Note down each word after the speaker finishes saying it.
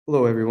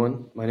Hello,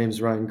 everyone. My name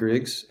is Ryan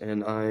Griggs,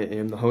 and I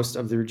am the host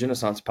of the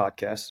Renaissance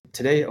podcast.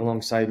 Today,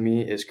 alongside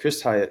me is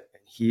Chris Hiatt.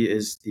 He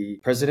is the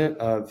president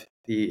of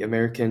the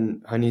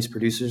American Honey's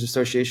Producers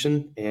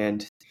Association,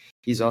 and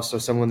he's also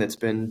someone that's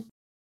been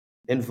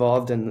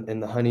involved in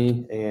the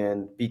honey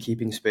and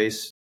beekeeping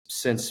space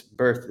since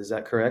birth. Is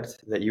that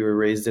correct? That you were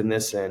raised in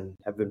this and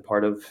have been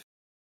part of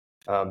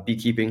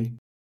beekeeping?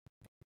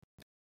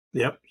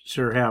 Yep,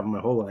 sure have my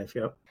whole life.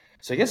 Yep.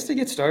 So I guess to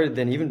get started,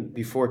 then even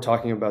before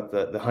talking about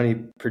the Honey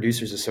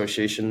Producers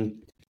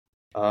Association,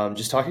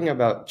 just talking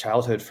about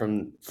childhood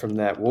from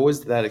that, what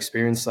was that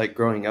experience like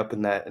growing up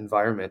in that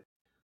environment?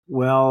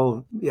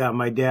 Well, yeah,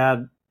 my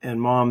dad and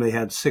mom, they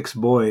had six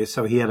boys,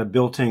 so he had a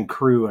built-in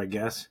crew, I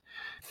guess.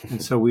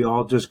 And so we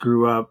all just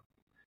grew up,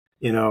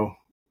 you know,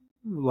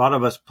 a lot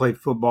of us played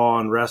football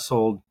and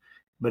wrestled,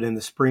 but in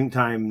the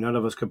springtime, none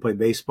of us could play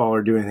baseball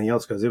or do anything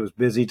else because it was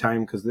busy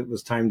time because it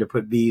was time to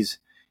put bees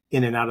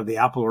in and out of the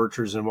apple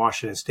orchards in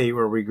Washington State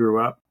where we grew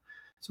up.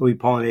 So we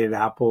pollinated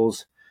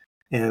apples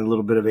and a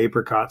little bit of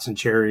apricots and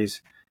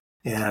cherries.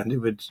 And it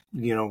would,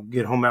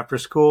 get home after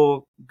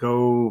school,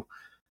 go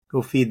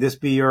feed this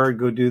bee yard,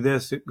 go do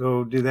this,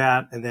 go do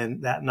that. And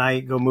then that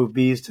night, go move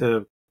bees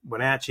to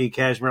Wenatchee,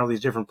 Cashmere, all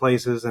these different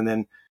places, and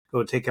then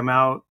go take them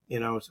out,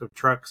 so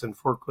trucks and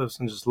forklifts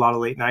and just a lot of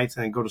late nights,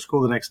 and then go to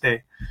school the next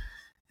day.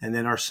 And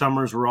then our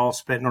summers were all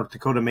spent in North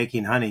Dakota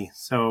making honey.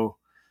 So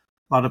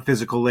a lot of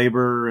physical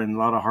labor and a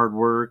lot of hard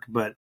work.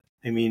 But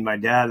I mean, my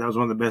dad, that was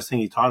one of the best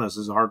things he taught us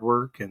is hard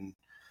work and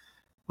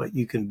what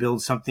you can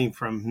build something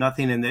from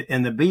nothing.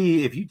 And the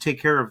bee, if you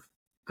take care of,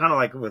 kind of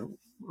like with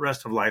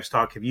rest of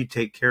livestock, if you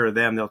take care of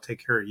them, they'll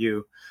take care of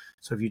you.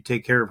 So if you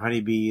take care of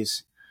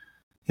honeybees,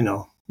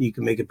 you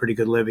can make a pretty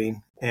good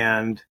living.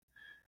 And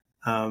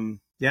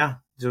yeah,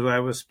 so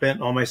I was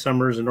spent all my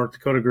summers in North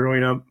Dakota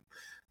growing up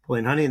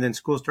pulling honey. And then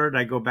school started,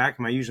 I go back,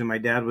 and usually my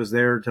dad was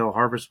there till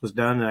harvest was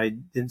done. And I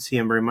didn't see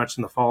him very much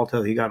in the fall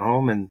till he got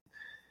home. And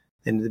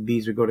then the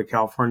bees would go to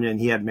California, and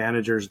he had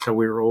managers until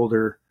we were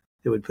older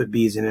that would put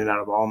bees in and out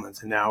of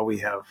almonds. And now we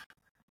have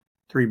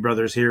three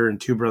brothers here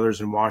and two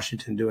brothers in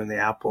Washington doing the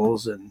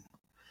apples. And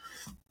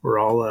we're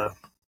all,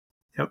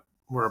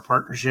 we're a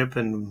partnership,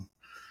 and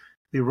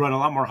we run a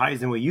lot more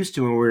hives than we used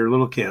to when we were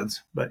little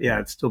kids. But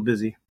yeah, it's still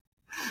busy.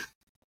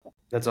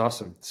 That's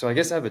awesome. So I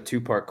guess I have a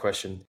two-part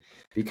question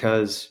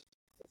because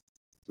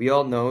we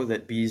all know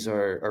that bees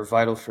are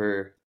vital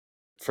for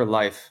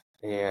life,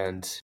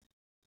 and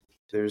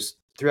there's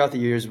throughout the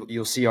years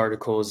you'll see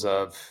articles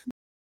of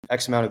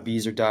X amount of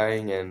bees are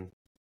dying, and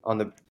on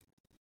the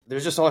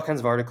there's just all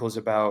kinds of articles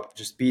about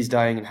just bees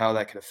dying and how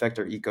that can affect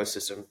our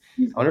ecosystem.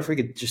 I wonder if we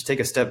could just take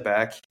a step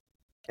back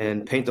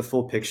and paint the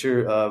full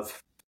picture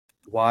of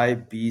why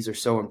bees are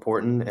so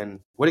important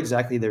and what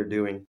exactly they're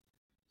doing.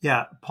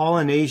 Yeah,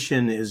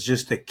 pollination is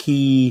just a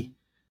key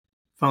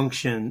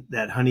function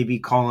that honeybee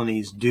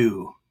colonies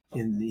do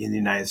in the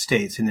United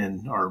States and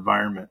in our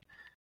environment.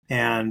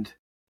 And,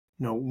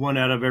 one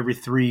out of every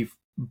three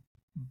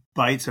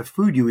bites of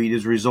food you eat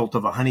is a result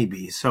of a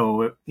honeybee.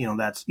 So,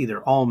 that's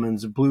either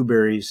almonds,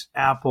 blueberries,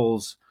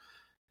 apples,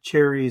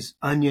 cherries,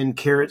 onion,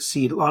 carrot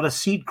seed. A lot of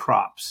seed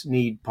crops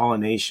need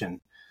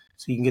pollination.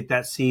 So you can get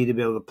that seed to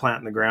be able to plant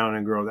in the ground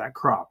and grow that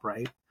crop,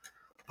 right?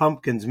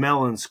 Pumpkins,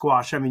 melons,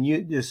 squash. I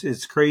mean,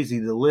 it's crazy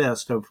the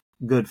list of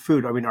good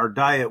food. I mean, our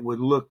diet would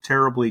look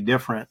terribly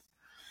different.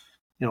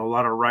 A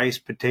lot of rice,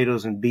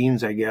 potatoes, and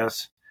beans, I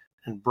guess,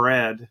 and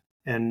bread,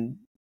 and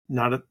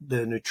not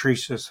the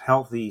nutritious,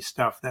 healthy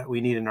stuff that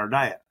we need in our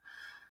diet.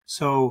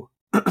 So,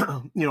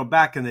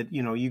 back in the,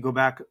 you go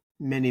back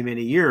many,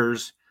 many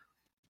years,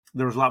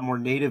 there was a lot more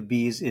native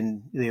bees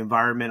in the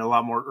environment, a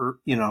lot more,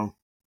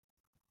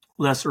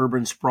 less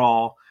urban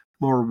sprawl,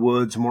 more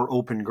woods, more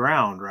open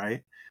ground,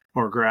 right?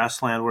 More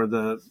grassland where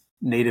the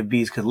native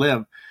bees could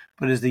live.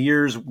 But as the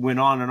years went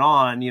on and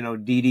on,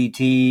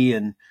 DDT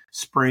and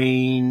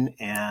spraying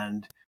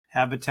and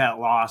habitat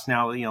loss.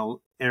 Now,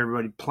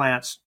 everybody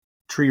plants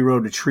tree row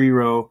to tree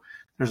row.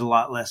 There's a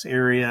lot less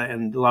area,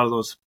 and a lot of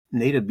those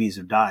native bees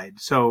have died.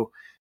 So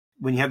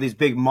when you have these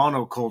big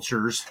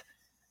monocultures,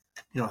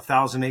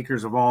 1,000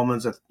 acres of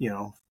almonds,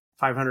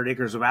 500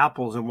 acres of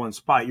apples in one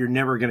spot, you're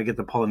never going to get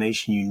the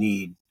pollination you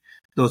need.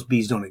 Those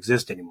bees don't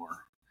exist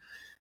anymore.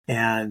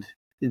 And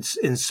it's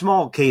in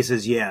small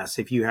cases, yes.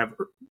 If you have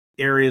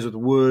areas with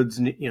woods,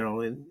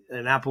 an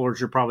apple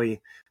orchard probably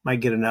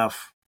might get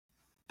enough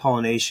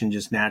pollination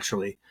just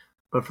naturally.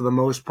 But for the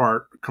most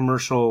part,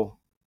 commercial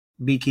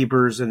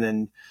beekeepers and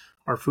then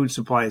our food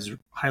supply is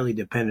highly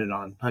dependent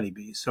on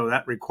honeybees. So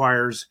that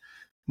requires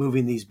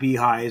moving these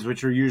beehives,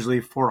 which are usually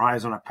 4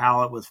 hives on a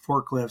pallet with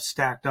forklifts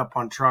stacked up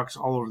on trucks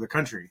all over the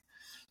country.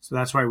 So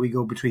that's why we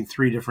go between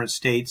 3 different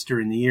states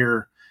during the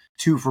year,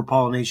 2 for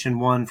pollination,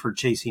 1 for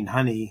chasing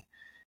honey.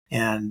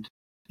 And,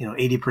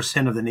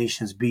 80% of the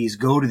nation's bees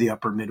go to the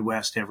upper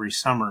Midwest every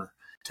summer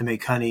to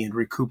make honey and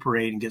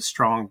recuperate and get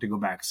strong to go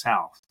back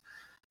south.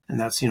 And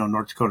that's,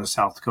 North Dakota,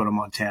 South Dakota,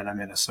 Montana,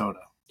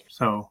 Minnesota.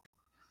 So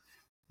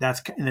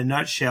that's, in a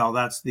nutshell,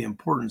 that's the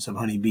importance of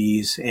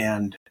honeybees.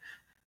 And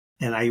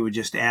And I would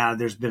just add,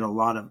 there's been a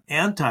lot of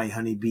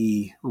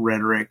anti-honeybee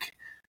rhetoric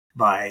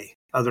by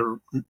other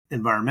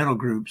environmental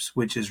groups,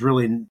 which is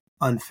really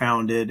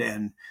unfounded,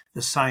 and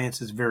the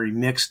science is very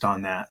mixed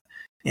on that.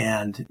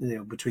 And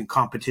between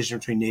competition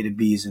between native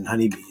bees and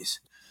honeybees,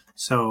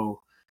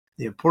 so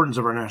the importance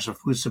of our national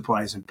food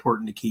supply is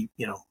important to keep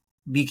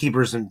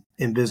beekeepers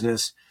in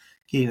business,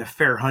 getting a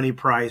fair honey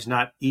price,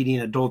 not eating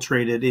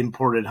adulterated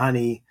imported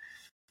honey.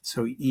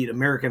 So eat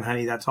American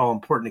honey. That's all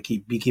important to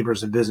keep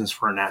beekeepers in business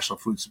for our national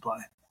food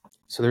supply.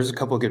 So there's a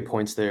couple of good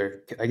points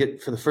there. I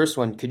get for the first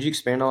one, could you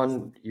expand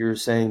on you're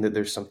saying that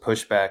there's some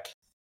pushback?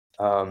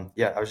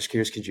 Yeah, I was just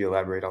curious, could you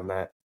elaborate on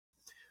that?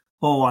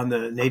 Oh, on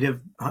the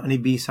native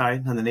honeybee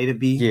side, on the native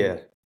bee? Yeah.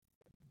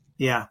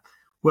 Yeah.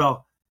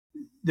 Well,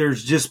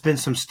 there's just been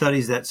some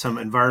studies that some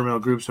environmental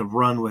groups have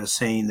run with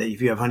saying that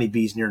if you have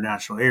honeybees near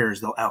natural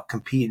areas, they'll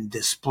outcompete and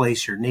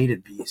displace your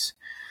native bees.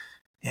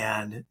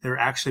 And there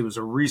actually was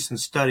a recent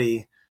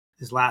study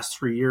these last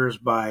 3 years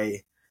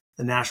by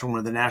one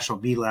of the national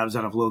bee labs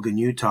out of Logan,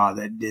 Utah,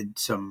 that did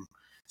some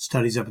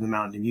studies up in the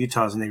mountain of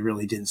Utah, and they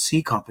really didn't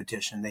see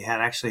competition. They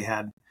had actually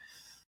had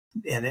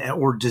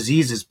or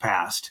diseases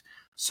passed.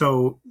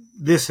 So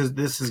this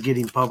is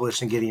getting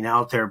published and getting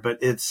out there, but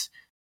it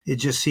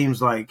just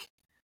seems like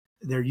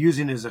they're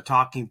using it as a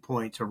talking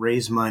point to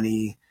raise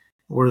money.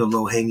 We're the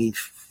low hanging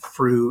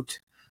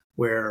fruit,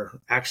 where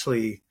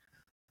actually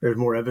there's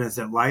more evidence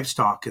that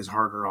livestock is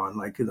harder on.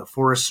 Like in the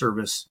Forest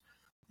Service,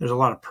 there's a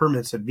lot of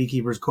permits that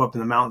beekeepers go up in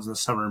the mountains in the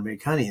summer and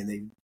make honey, and they're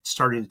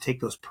starting to take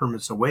those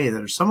permits away.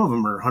 That are some of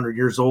them are 100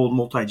 years old,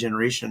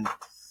 multi-generation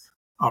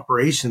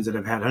operations that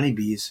have had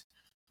honeybees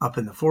up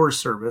in the Forest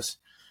Service,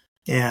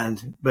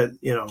 but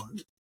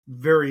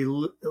very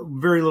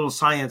little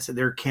science that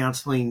they're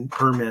canceling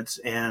permits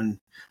and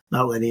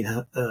not letting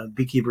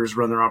beekeepers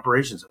run their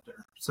operations up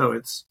there. So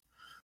it's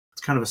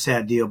kind of a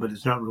sad deal, but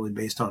it's not really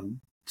based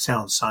on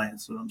sound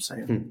science, is what I'm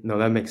saying. No,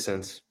 that makes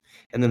sense.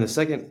 And then the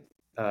second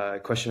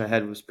question I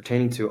had was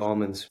pertaining to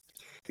almonds,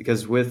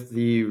 because with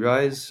the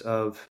rise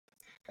of,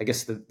 I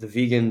guess, the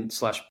vegan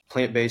slash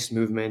plant-based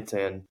movement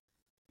and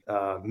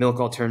milk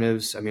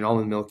alternatives, I mean,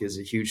 almond milk is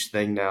a huge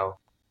thing now.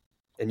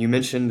 And you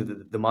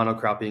mentioned the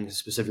monocropping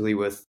specifically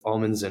with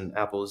almonds and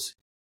apples.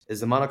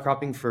 Is the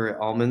monocropping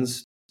for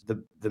almonds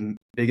the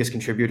biggest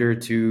contributor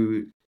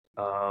to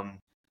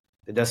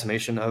the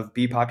decimation of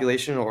bee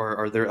population, or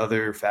are there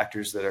other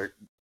factors that are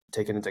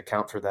taken into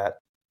account for that?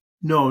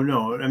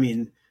 No. I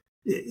mean,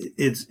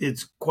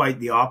 it's quite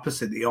the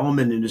opposite. The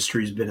almond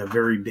industry has been a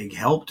very big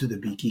help to the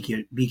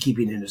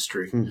beekeeping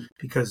industry Hmm.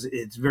 because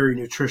it's very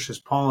nutritious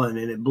pollen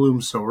and it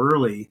blooms so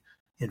early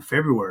in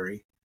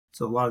February.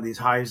 So a lot of these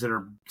hives that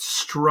are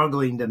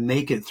struggling to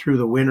make it through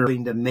the winter,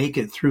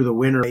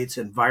 rates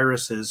and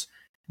viruses,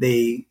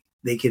 they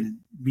can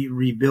be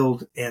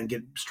rebuild and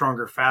get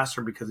stronger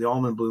faster because the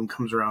almond bloom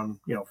comes around,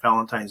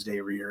 Valentine's Day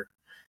every year.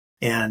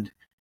 And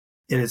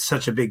it's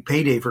such a big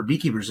payday for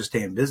beekeepers to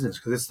stay in business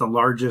because it's the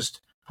largest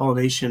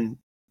pollination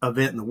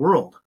event in the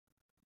world.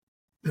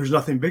 There's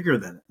nothing bigger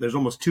than it. There's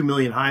almost 2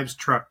 million hives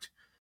trucked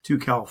to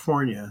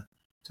California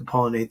to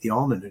pollinate the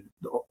almond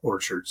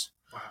orchards.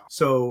 Wow.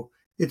 So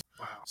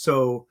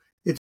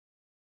it's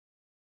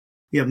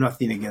we have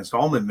nothing against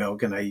almond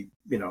milk, and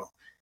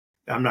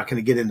I'm not going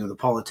to get into the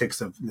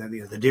politics of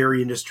the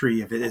dairy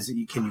industry, if it is,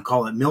 can you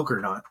call it milk or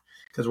not?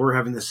 Because we're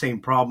having the same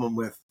problem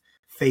with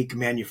fake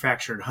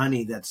manufactured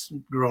honey that's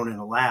grown in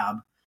a lab,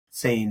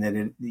 saying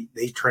that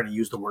they try to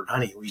use the word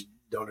honey. We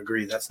don't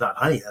agree. That's not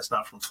honey. That's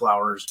not from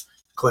flowers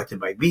collected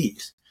by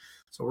bees.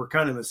 So we're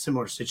kind of in a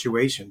similar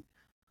situation.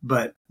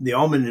 But the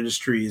almond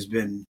industry has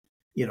been,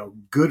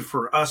 good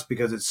for us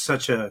because it's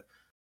such a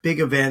big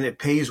event. It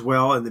pays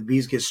well, and the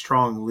bees get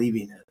strong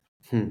leaving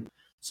it. Hmm.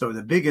 So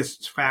the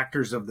biggest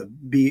factors of the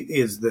bee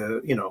is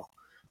the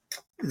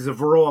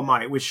varroa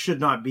mite, which should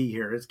not be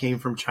here. It came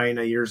from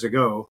China years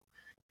ago.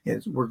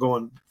 We're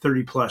going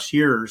 30 plus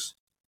years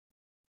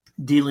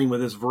dealing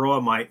with this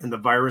varroa mite, and the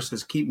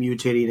viruses keep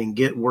mutating and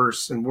get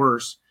worse and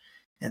worse.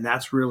 And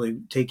that's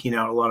really taking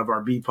out a lot of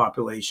our bee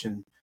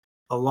population,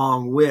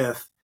 along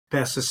with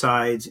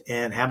pesticides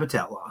and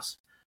habitat loss.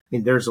 I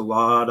mean, there's a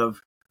lot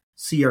of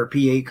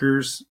CRP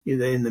acres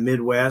in the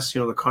Midwest,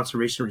 the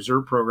Conservation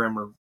Reserve Program,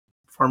 where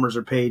farmers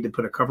are paid to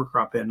put a cover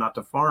crop in, not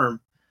to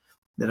farm,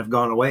 that have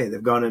gone away.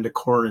 They've gone into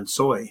corn and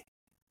soy.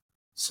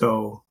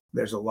 So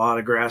there's a lot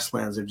of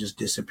grasslands that have just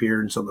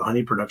disappeared. And so the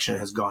honey production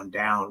has gone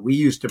down. We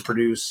used to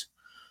produce,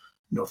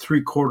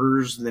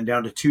 3/4 and then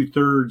down to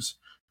 2/3,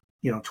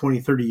 20,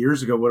 30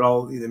 years ago, what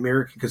all the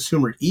American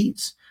consumer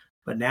eats.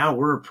 But now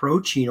we're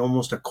approaching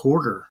almost a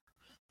quarter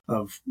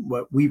of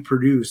what we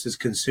produce is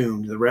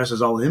consumed. The rest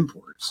is all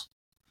imports.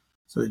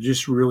 So it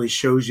just really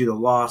shows you the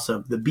loss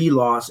of the bee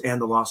loss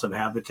and the loss of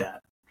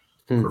habitat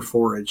for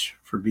forage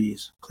for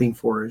bees, clean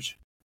forage.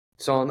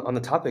 So on the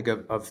topic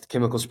of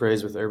chemical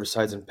sprays with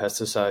herbicides and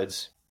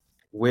pesticides,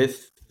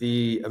 with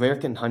the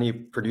American Honey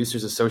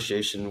Producers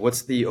Association,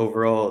 what's the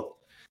overall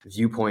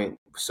viewpoint?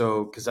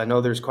 So, because I know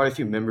there's quite a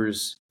few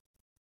members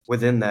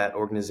within that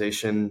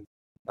organization,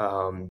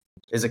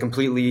 is it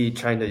completely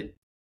trying to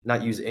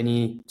not use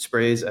any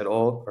sprays at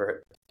all,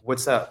 or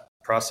what's that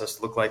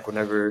process look like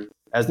whenever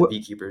as the What?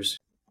 beekeepers?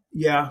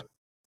 Yeah,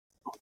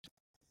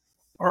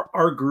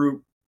 our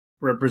group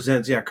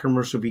represents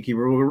commercial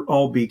beekeeper. We're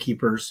all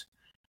beekeepers,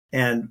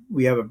 and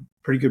we have a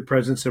pretty good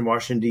presence in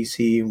Washington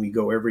D.C. And we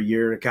go every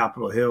year to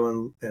Capitol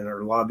Hill and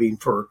are lobbying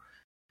for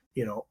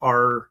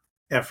our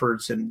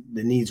efforts and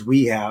the needs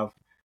we have.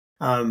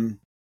 Um,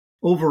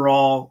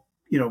 Overall,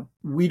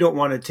 we don't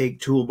want to take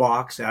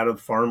toolbox out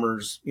of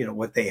farmers,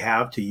 what they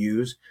have to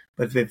use.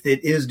 But if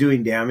it is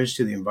doing damage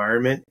to the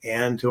environment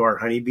and to our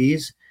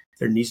honeybees,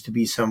 there needs to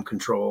be some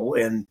control.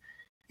 And,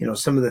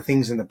 some of the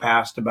things in the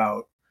past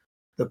about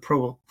the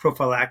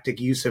prophylactic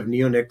use of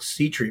neonic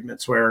seed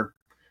treatments where,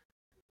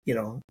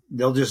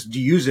 they'll just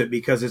use it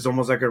because it's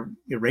almost like a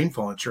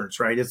rainfall insurance,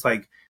 right? It's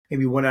like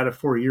maybe 1 out of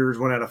 4 years,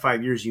 1 out of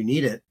 5 years, you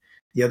need it.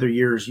 The other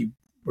years you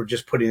were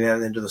just putting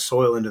that into the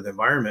soil, into the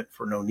environment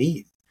for no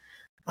need.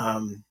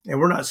 And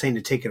we're not saying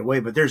to take it away,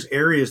 but there's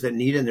areas that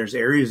need it, and there's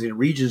areas in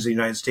regions of the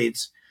United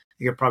States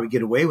you could probably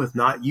get away with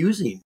not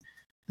using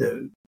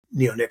the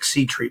neonic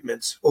seed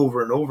treatments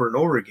over and over and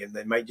over again.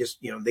 They might just,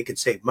 they could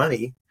save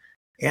money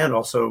and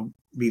also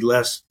be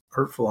less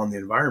hurtful on the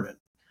environment.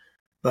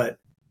 But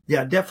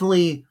yeah,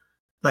 definitely,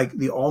 like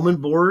the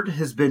almond board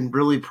has been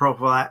really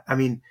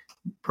proactive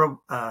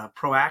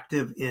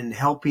in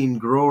helping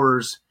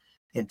growers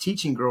and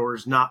teaching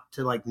growers not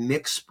to like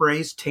mix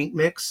sprays, tank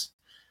mix,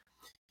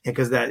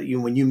 because that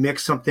when you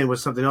mix something with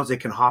something else, it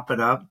can hop it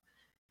up.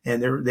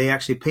 And they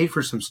actually paid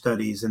for some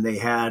studies, and they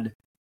had,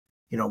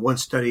 one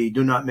study: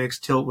 do not mix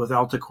tilt with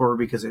Alticore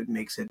because it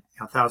makes it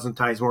 1,000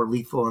 times more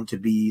lethal into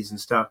bees and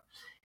stuff.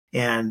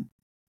 And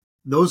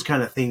those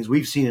kind of things,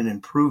 we've seen an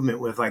improvement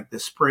with like the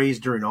sprays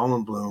during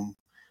almond bloom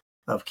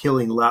of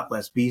killing a lot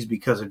less bees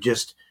because of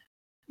just,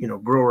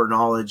 grower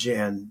knowledge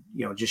and,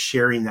 just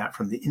sharing that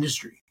from the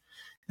industry.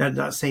 I'm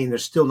not saying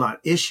there's still not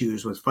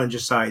issues with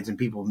fungicides and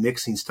people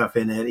mixing stuff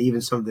in it. Even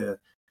some of the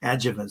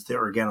adjuvants, the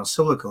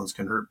organosilicones,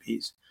 can hurt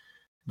bees.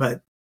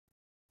 But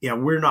yeah,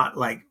 we are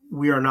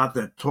not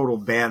the total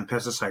banned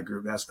pesticide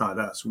group. That's not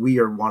us.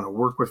 We want to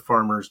work with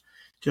farmers,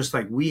 just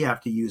like we have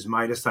to use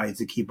miticides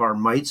to keep our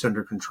mites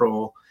under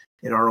control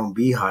in our own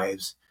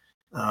beehives.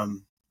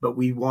 But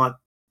we want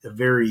a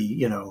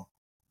very,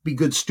 be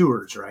good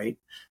stewards, right,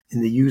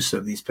 in the use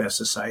of these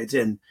pesticides.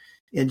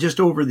 And just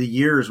over the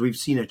years, we've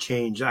seen a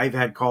change. I've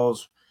had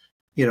calls,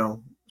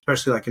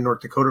 especially like in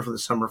North Dakota for the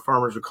summer,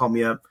 farmers would call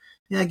me up,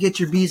 yeah, get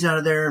your bees out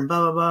of there and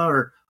blah, blah, blah.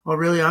 Or, oh,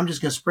 really, I'm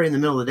just going to spray in the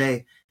middle of the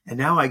day. And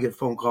now I get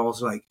phone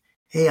calls like,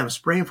 hey, I'm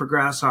spraying for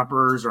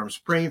grasshoppers, or I'm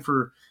spraying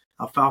for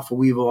alfalfa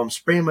weevil. I'm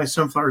spraying my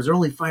sunflowers. They're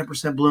only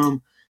 5%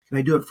 bloom. Can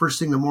I do it first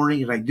thing in the morning?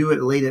 Can I do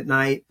it late at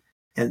night?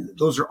 And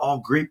those are all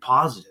great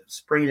positives.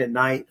 Spraying at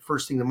night,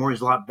 first thing in the morning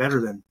is a lot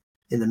better than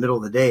in the middle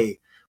of the day,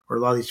 where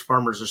a lot of these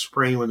farmers are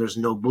spraying when there's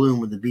no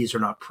bloom, when the bees are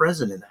not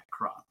present in that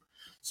crop.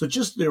 So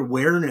just their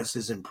awareness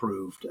is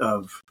improved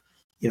of,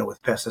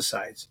 with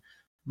pesticides.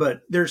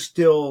 But there's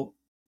still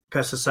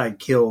pesticide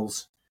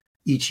kills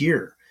each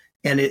year.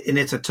 And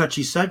it's a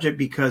touchy subject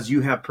because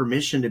you have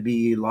permission to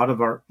be, a lot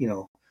of our,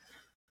 in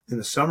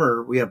the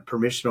summer, we have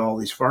permission to all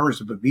these farmers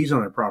to put bees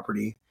on their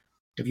property.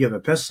 If you have a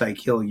pesticide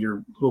kill, you're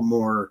a little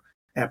more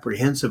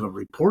apprehensive of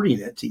reporting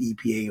it to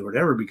EPA or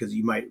whatever, because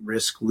you might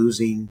risk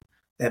losing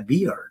that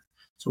bee yard.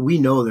 So we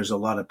know there's a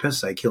lot of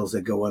pesticide kills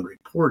that go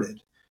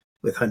unreported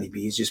with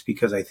honeybees, just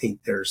because I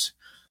think there's,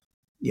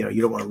 you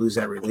don't want to lose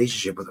that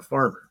relationship with a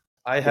farmer.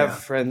 I have Yeah.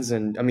 friends,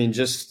 and I mean,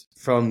 just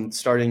from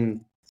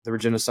starting the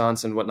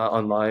Renaissance and whatnot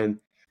online,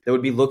 they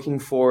would be looking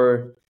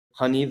for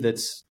honey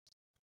that's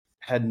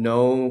had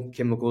no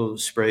chemical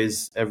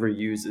sprays ever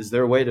used. Is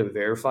there a way to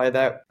verify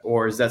that,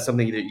 or is that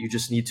something that you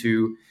just need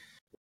to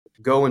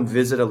go and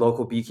visit a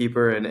local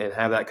beekeeper and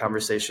have that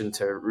conversation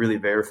to really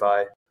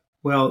verify?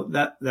 Well,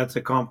 that's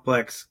a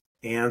complex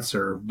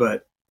answer,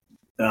 but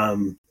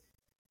um,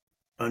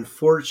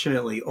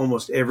 unfortunately,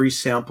 almost every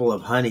sample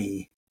of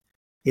honey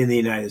in the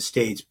United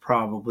States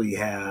probably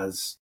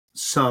has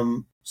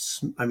some,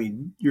 I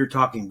mean, you're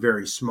talking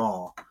very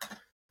small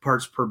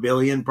parts per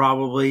billion,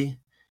 probably,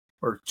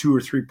 or 2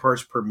 or 3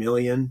 parts per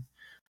million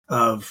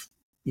of,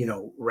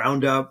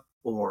 Roundup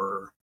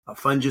or a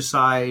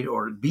fungicide.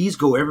 Or bees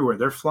go everywhere.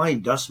 They're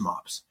flying dust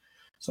mops.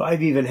 So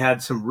I've even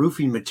had some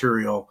roofing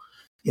material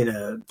in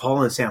a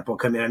pollen sample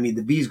come in. I mean,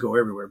 the bees go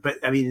everywhere, but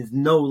I mean, there's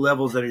no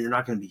levels that you're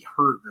not going to be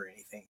hurt or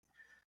anything.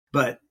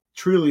 But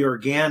truly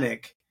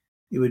organic,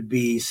 it would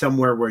be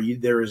somewhere where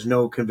there is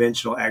no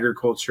conventional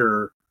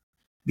agriculture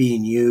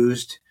being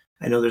used.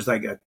 I know there's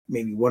like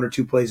maybe 1 or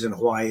 2 places in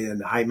Hawaii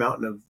and the high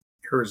mountain of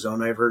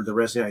Arizona. I've heard the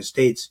rest of the United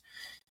States,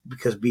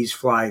 because bees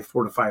fly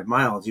 4 to 5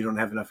 miles, you don't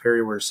have enough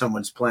area where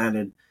someone's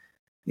planted,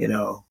 you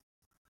know,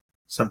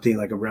 something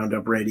like a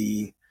Roundup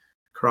Ready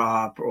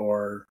crop,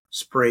 or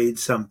sprayed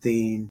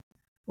something,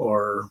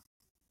 or,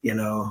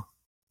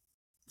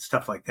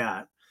 stuff like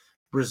that.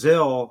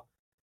 Brazil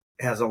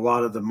has a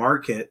lot of the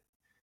market,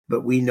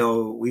 but we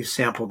know, we've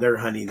sampled their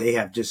honey. They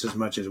have just as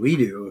much as we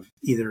do of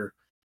either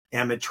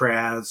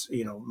amitraz,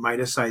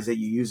 miticides that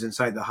you use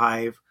inside the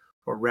hive,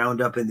 or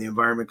Roundup in the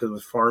environment because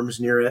there's farms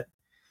near it.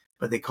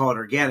 But they call it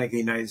organic. The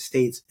United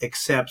States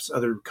accepts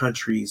other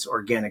countries'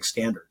 organic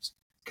standards.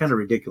 Kind of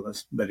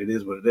ridiculous, but it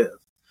is what it is.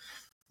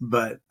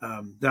 But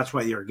that's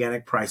why the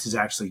organic price is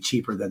actually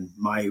cheaper than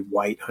my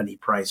white honey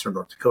price from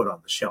North Dakota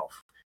on the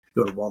shelf.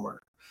 Go to Walmart.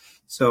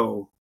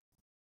 So,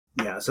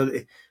 yeah.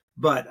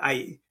 But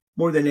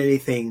more than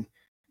anything,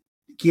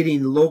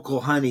 getting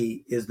local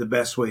honey is the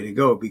best way to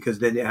go because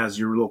then it has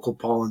your local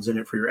pollens in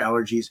it for your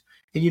allergies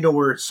and you know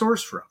where it's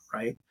sourced from,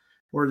 right?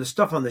 Where the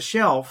stuff on the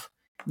shelf,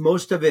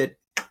 most of it,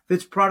 if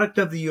it's product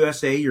of the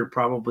USA, you're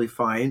probably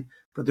fine.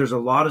 But there's a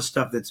lot of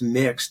stuff that's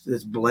mixed,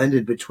 that's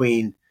blended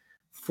between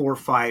 4 or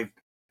 5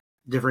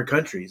 different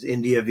countries,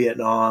 India,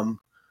 Vietnam,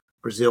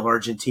 Brazil,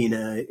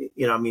 Argentina.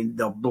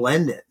 They'll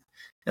blend it.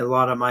 And a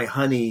lot of my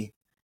honey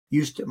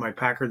my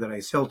packer that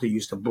I sell to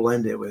used to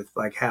blend it with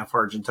like half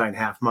Argentine,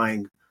 half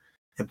mine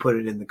and put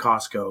it in the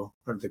Costco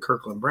or the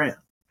Kirkland brand.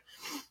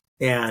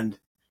 And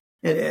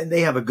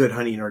they have a good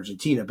honey in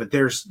Argentina, but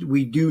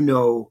we do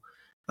know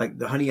like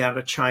the honey out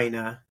of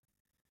China,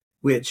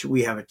 which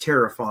we have a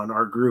tariff on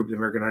our group, the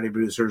American Honey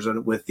Producers,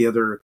 and with the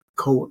other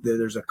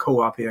there's a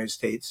co-op in the United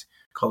States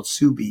called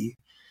Subi.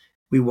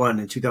 We won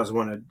in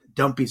 2001 a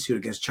dumping suit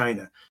against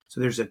China. So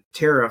there's a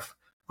tariff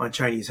on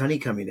Chinese honey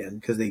coming in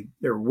because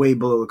they're way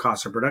below the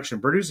cost of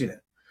production producing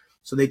it.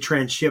 So they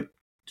transship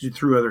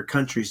through other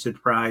countries to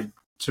try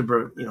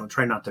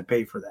not to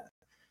pay for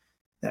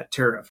that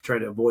tariff, try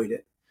to avoid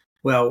it.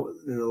 Well,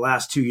 in the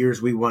last 2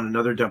 years, we won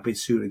another dumping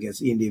suit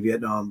against India,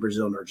 Vietnam,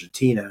 Brazil, and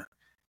Argentina.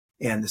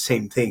 And the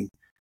same thing.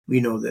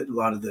 We know that a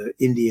lot of the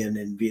Indian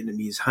and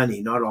Vietnamese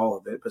honey, not all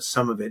of it, but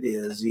some of it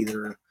is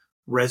either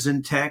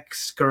resin tech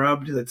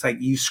scrubbed. That's like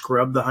you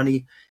scrub the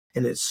honey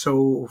and it's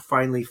so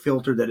finely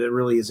filtered that it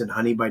really isn't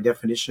honey by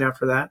definition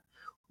after that.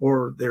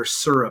 Or there's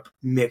syrup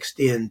mixed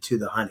into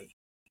the honey.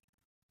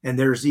 And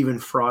there's even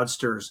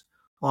fraudsters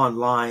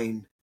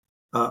online.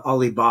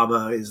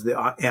 Alibaba is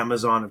the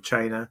Amazon of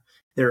China.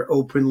 They're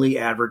openly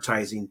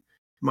advertising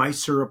my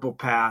syrup will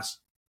pass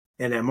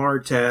an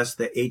MR test,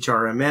 the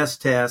HRMS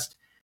test,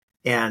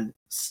 and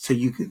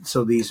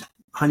so these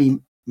honey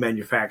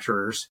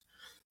manufacturers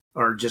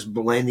are just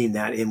blending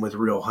that in with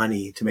real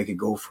honey to make it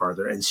go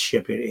farther and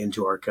ship it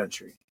into our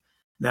country.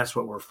 And that's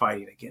what we're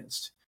fighting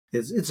against.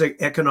 It's an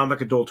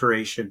economic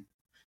adulteration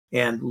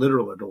and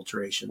literal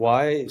adulteration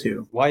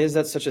too. Why is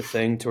that such a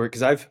thing to where,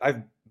 because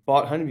I've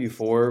bought honey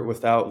before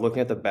without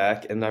looking at the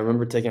back, and I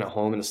remember taking it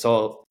home and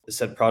it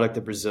said product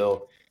of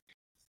Brazil.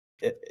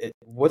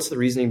 What's the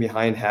reasoning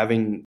behind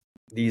having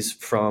these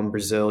from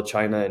Brazil,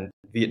 China, and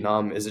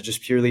Vietnam? Is it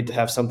just purely to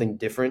have something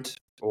different,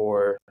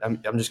 or I'm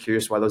just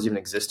curious why those even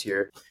exist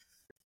here?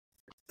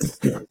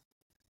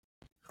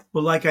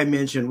 Well, like I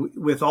mentioned,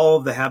 with all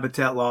of the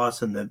habitat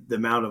loss and the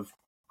amount of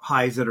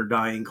hives that are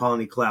dying,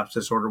 colony collapse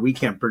disorder, we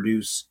can't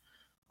produce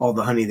all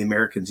the honey the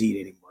Americans eat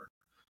anymore.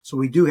 So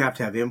we do have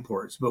to have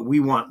imports, but we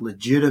want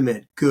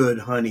legitimate, good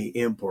honey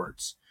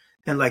imports.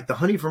 And like the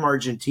honey from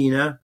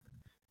Argentina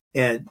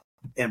and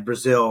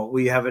Brazil,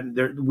 we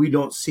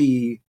don't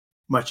see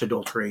much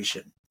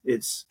adulteration.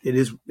 It's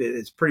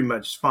pretty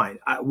much fine.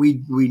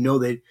 We know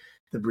that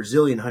the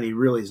Brazilian honey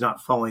really is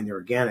not following the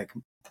organic,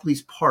 at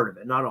least part of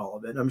it, not all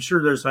of it. I'm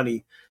sure there's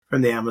honey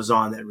from the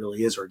Amazon that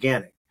really is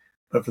organic,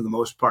 but for the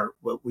most part,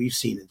 what we've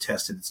seen and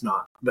tested, it's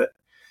not. But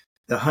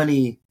the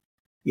honey,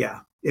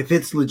 yeah, if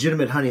it's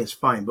legitimate honey, it's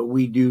fine. But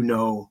we do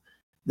know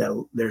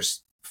that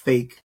there's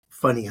fake,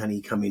 funny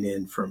honey coming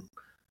in from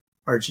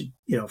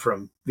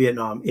from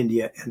Vietnam,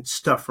 India, and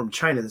stuff from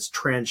China that's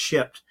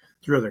transshipped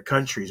through other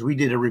countries. We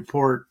did a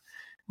report.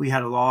 We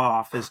had a law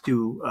office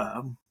do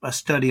a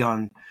study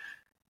on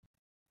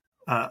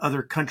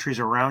other countries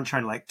around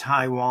China, like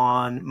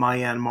Taiwan,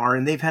 Myanmar,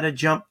 and they've had a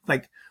jump.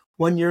 Like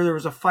 1 year, there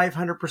was a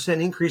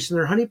 500% increase in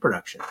their honey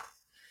production.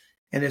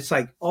 And it's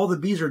like all the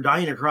bees are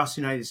dying across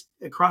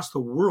the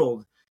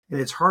world, and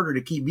it's harder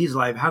to keep bees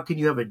alive. How can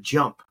you have a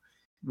jump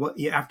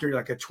after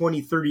like a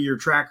 20, 30-year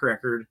track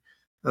record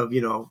of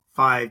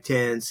 5,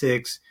 10,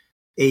 6,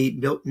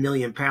 8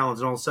 million pounds,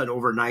 and all of a sudden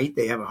overnight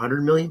they have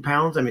 100 million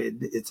pounds? I mean,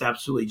 it's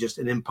absolutely just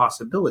an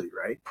impossibility,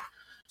 right?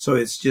 So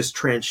it's just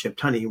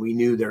transshipped honey. We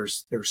knew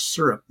there's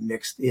syrup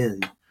mixed in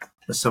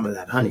with some of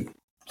that honey.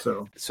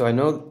 So I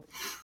know,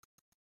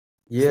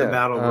 yeah.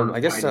 I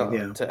guess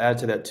fighting, to add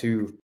to that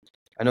too,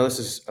 I know this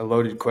is a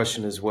loaded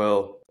question as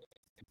well,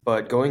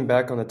 but going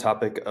back on the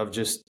topic of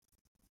just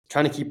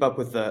trying to keep up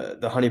with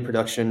the honey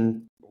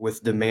production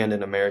with demand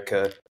in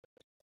America,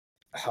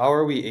 how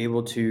are we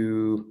able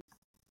to,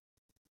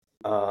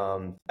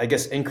 I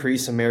guess,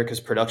 increase America's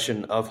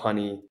production of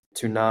honey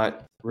to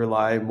not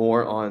rely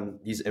more on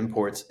these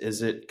imports?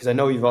 Is it, because I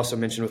know you've also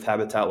mentioned with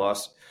habitat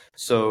loss,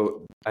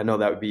 so I know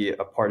that would be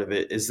a part of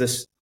it. Is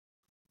this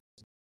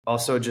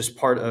also just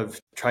part of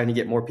trying to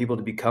get more people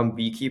to become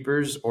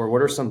beekeepers, or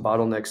what are some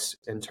bottlenecks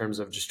in terms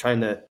of just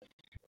trying to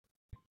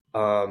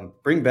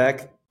bring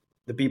back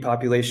the bee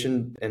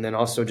population and then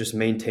also just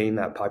maintain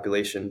that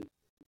population?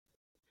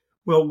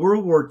 Well,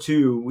 World War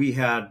II, we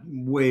had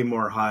way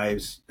more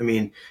hives. I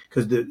mean,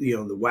 because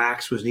the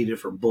wax was needed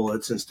for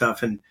bullets and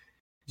stuff, and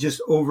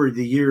just over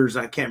the years,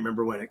 I can't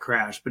remember when it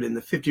crashed, but in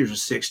the 50s or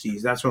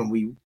 60s, that's when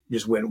we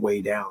just went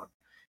way down.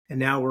 And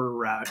now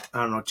we're at,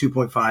 I don't know,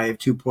 2.5,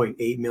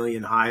 2.8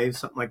 million hives,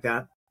 something like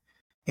that.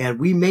 And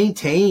we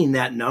maintain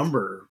that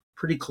number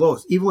pretty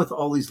close, even with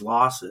all these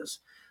losses.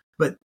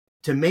 But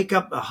to make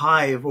up a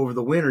hive over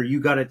the winter, you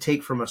got to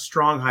take from a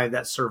strong hive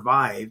that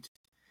survived,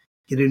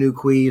 get a new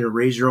queen or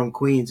raise your own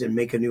queens and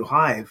make a new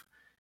hive.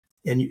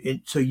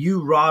 And so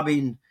you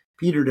robbing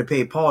Peter to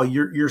pay Paul,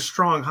 your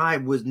strong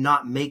hive would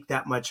not make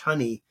that much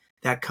honey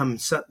that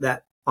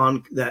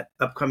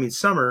upcoming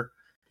summer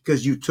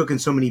because you took in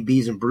so many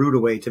bees and brood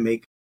away to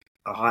make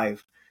a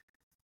hive,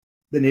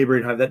 the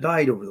neighboring hive that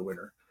died over the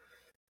winter.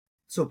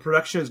 So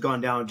production has gone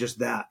down just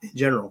that in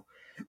general.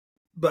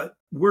 But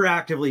we're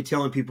actively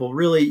telling people,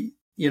 really,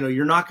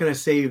 you're not going to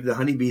save the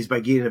honeybees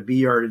by getting a bee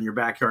yard in your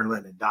backyard and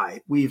letting it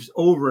die. We've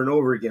over and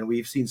over again,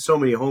 we've seen so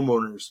many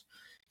homeowners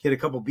get a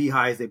couple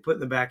beehives they put in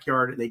the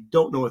backyard and they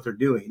don't know what they're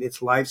doing.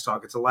 It's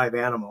livestock. It's a live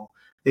animal.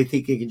 They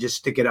think they can just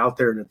stick it out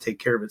there and it'll take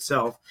care of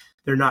itself.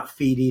 They're not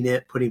feeding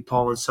it, putting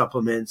pollen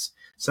supplements.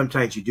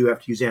 Sometimes you do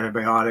have to use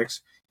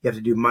antibiotics. You have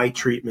to do mite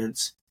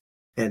treatments,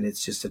 and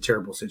it's just a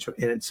terrible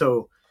situation. And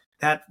so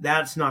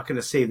that's not going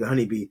to save the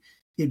honeybee.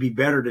 It'd be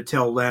better to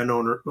tell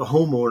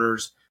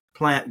homeowners,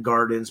 plant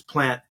gardens,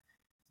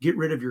 get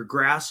rid of your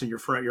grass in your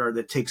front yard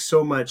that takes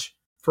so much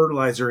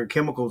fertilizer and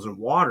chemicals and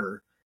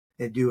water,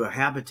 and do a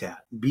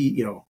habitat.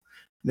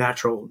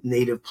 Natural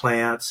native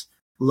plants,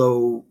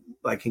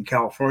 like in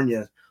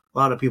California, a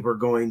lot of people are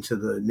going to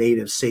the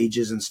native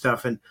sages and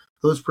stuff, and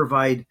those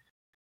provide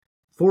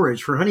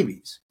forage for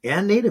honeybees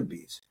and native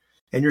bees.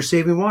 And you're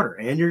saving water,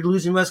 and you're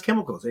losing less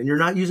chemicals, and you're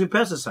not using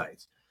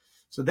pesticides.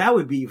 So that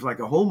would be, like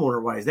a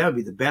homeowner wise, that would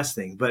be the best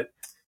thing. But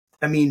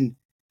I mean,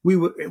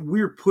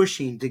 we're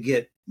pushing to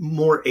get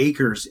more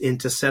acres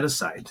into set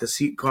aside to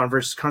see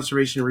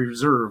conservation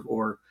reserve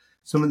or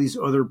some of these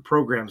other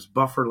programs,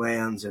 buffer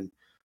lands and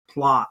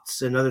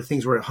plots and other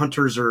things where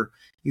hunters you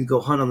can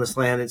go hunt on this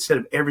land instead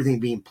of everything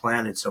being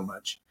planted so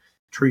much,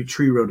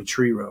 tree row to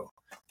tree row.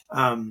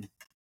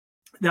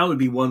 That would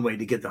be one way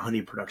to get the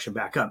honey production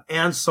back up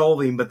and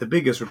but the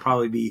biggest would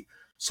probably be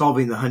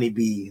solving the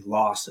honeybee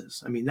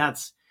losses. I mean,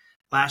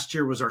 last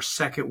year was our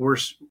second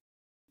worst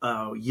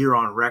year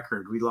on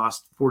record. We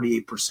lost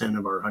 48%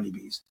 of our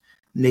honeybees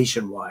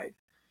nationwide.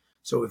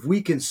 So if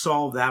we can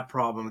solve that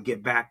problem and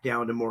get back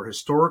down to more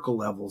historical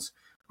levels,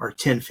 our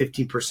 10,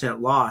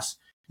 15% loss,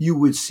 you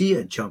would see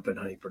a jump in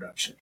honey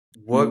production.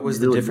 What was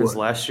the difference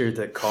last year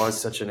that caused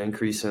such an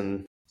increase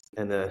in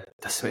the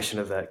decimation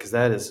of that? Because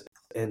that is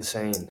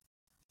insane.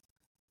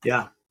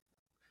 Yeah.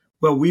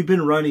 Well, we've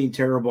been running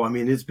terrible. I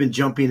mean, it's been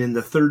jumping in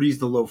the 30s,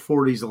 the low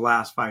 40s the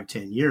last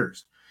 5-10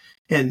 years.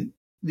 And,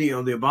 the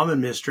Obama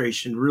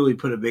administration really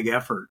put a big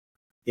effort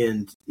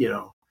in,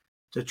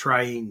 to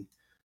try and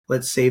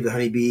let's save the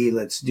honeybee.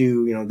 Let's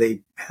do,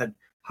 they had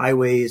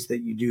highways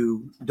that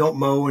don't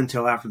mow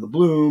until after the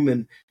bloom,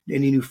 and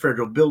any new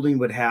federal building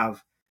would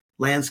have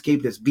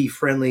landscape that's bee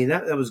friendly. And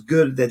that was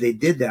good that they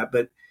did that,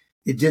 but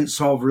it didn't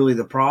solve really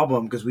the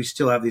problem because we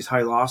still have these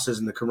high losses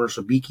in the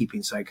commercial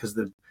beekeeping side because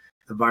the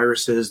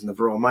viruses and the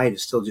varroa mite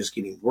is still just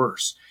getting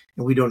worse.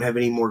 And we don't have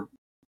any more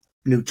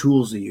new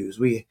tools to use.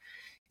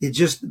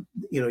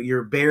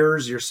 Your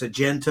Bayers, your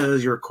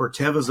Sygentas, your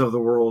Cortevas of the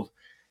world,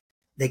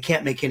 they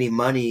can't make any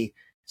money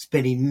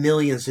spending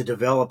millions to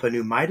develop a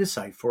new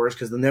miticide for us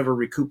because they'll never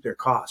recoup their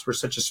costs. We're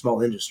such a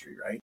small industry,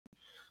 right?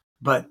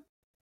 But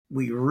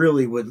we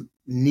really would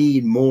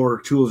need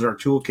more tools in our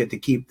toolkit to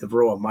keep the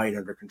varroa mite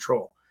under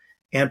control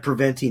and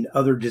preventing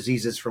other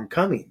diseases from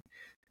coming.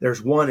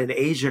 There's one in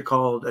Asia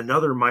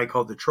another mite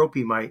called the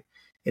trophy mite,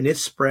 and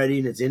it's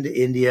spreading. It's into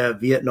India,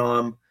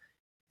 Vietnam,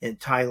 and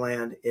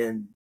Thailand,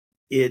 and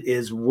it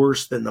is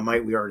worse than the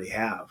mite we already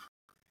have.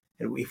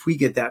 And if we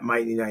get that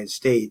mite in the United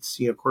States,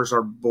 of course,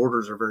 our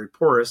borders are very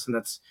porous,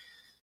 and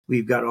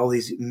we've got all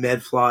these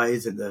med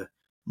flies and the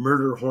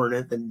murder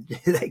hornet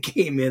that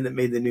came in that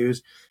made the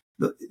news.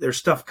 There's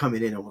stuff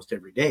coming in almost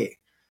every day.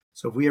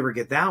 So if we ever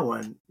get that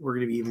one, we're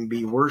going to even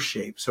be worse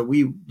shape. So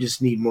we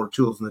just need more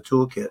tools in the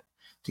toolkit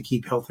to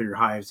keep healthier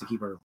hives, to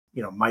keep our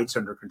mites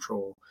under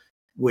control,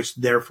 which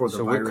therefore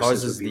the viruses what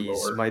causes would be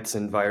these lower. mites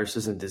and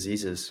viruses and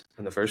diseases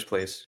in the first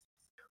place?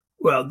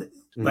 Well,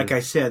 like I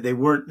said, they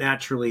weren't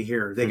naturally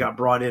here. They got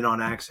brought in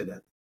on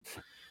accident.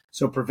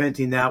 So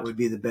preventing that would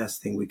be the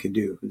best thing we could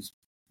do, is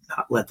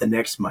not let the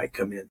next mite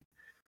come in.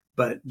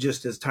 But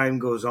just as time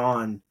goes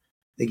on,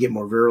 they get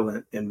more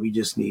virulent, and we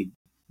just need,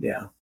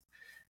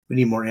 we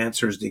need more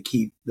answers to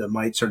keep the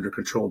mites under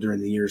control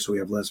during the year so we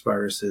have less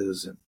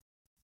viruses and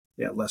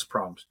less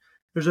problems.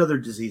 There's other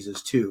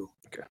diseases too.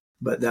 Okay.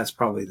 But that's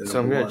probably the number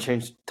one. So I'm going to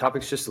change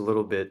topics just a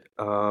little bit.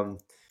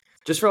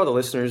 Just for all the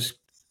listeners,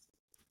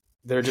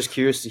 they're just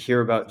curious to hear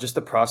about just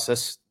the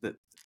process, the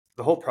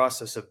whole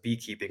process of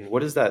beekeeping. What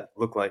does that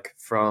look like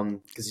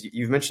because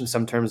you've mentioned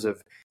some terms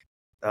of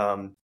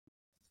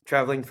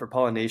traveling for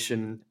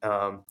pollination.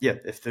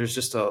 If there's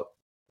just a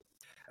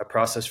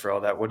process for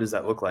all that, what does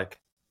that look like?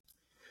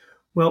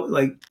 Well,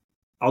 like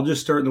I'll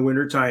just start in the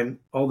wintertime.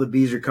 All the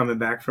bees are coming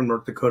back from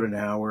North Dakota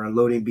now. We're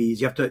unloading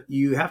bees.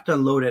 You have to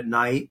unload at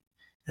night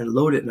and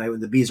load at night when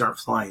the bees aren't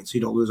flying, so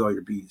you don't lose all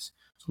your bees.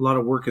 So a lot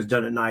of work is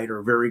done at night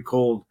or very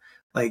cold.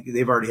 Like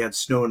they've already had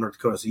snow in North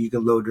Dakota, so you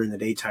can load during the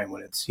daytime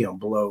when it's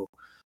below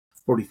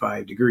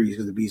 45 degrees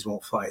because the bees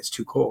won't fly. It's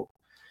too cold.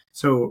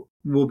 So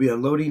we'll be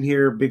unloading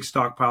here, big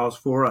stockpiles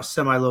for us,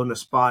 semi-load in a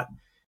spot,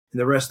 and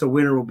the rest of the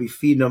winter we'll be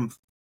feeding them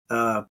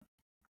uh,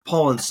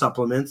 pollen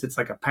supplements. It's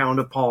like a pound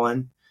of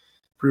pollen,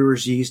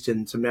 brewer's yeast,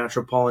 and some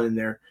natural pollen in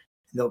there.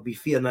 And they'll be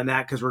feeding on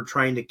that because we're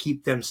trying to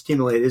keep them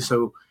stimulated.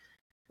 So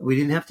we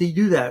didn't have to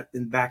do that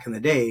back in the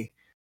day,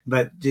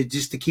 but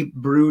just to keep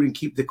brood and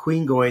keep the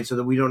queen going, so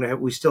that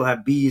we still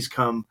have bees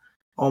come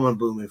almond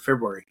bloom in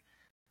February,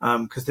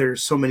 because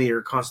there's so many that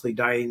are constantly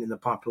dying and the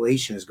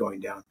population is going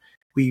down.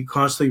 We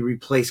constantly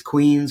replace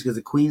queens because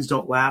the queens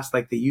don't last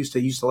like they used to.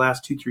 Used to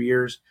last 2-3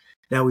 years.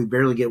 Now we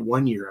barely get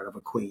 1 year out of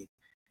a queen.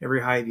 Every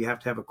hive you have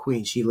to have a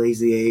queen. She lays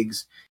the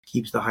eggs,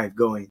 keeps the hive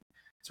going.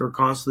 So we're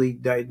constantly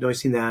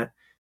diagnosing that.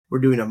 We're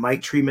doing a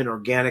mite treatment,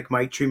 organic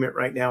mite treatment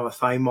right now, a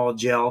thymol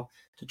gel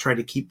to try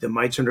to keep the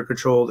mites under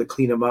control, to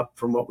clean them up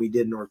from what we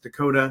did in North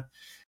Dakota.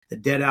 The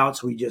dead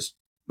outs,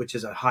 which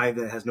is a hive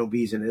that has no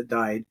bees in it,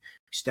 died.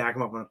 We stack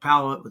them up on a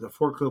pallet with a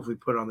forklift. We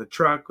put it on the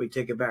truck. We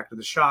take it back to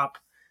the shop.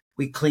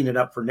 We clean it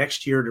up for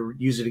next year to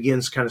use it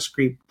again, kind of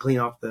clean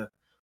off the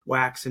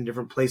wax in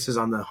different places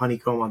on the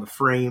honeycomb, on the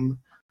frame,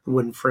 the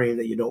wooden frame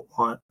that you don't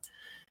want,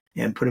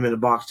 and put them in a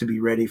box to be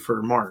ready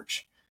for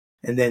March.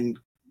 And then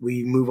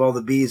we move all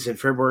the bees in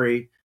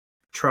February,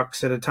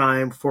 trucks at a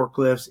time,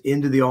 forklifts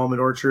into the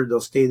almond orchard.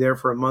 They'll stay there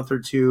for a month or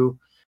two.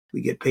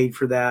 We get paid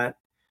for that.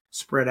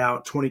 Spread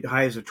out 20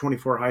 hives or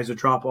 24 hives will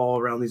drop all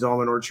around these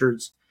almond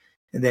orchards.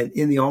 And then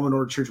in the almond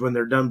orchards, when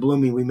they're done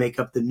blooming, we make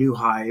up the new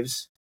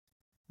hives,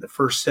 the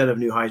first set of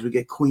new hives. We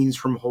get queens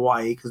from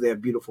Hawaii because they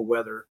have beautiful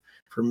weather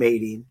for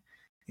mating.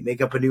 We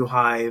make up a new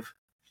hive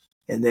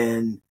and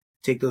then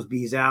take those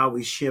bees out.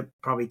 We ship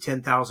probably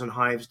 10,000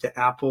 hives to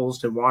Apples,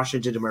 to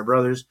Washington, to my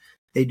brothers.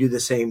 They do the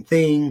same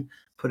thing,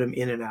 put them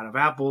in and out of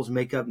apples,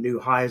 make up new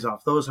hives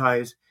off those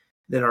hives.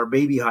 Then our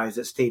baby hives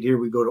that stayed here,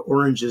 we go to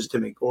oranges to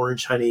make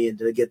orange honey and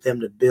to get them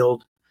to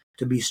build,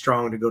 to be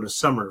strong, to go to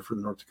summer for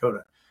the North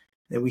Dakota.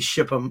 Then we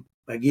ship them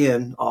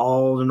again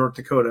all to North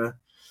Dakota,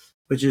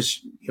 which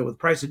is, with the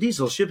price of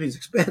diesel, shipping is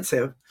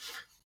expensive.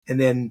 And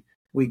then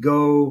we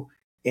go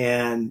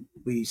and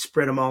we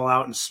spread them all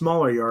out in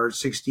smaller yards,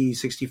 60,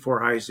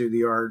 64 hives through the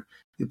yard.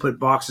 We put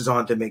boxes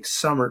on to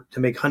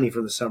make honey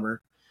for the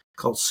summer,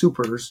 called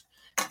supers.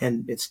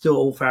 And it's still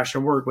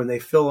old-fashioned work. When they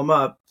fill them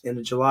up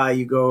in July,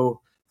 you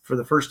go for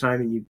the first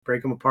time and you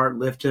break them apart,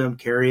 lift them,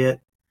 carry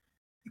it.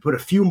 You put a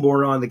fume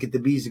board on to get the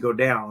bees to go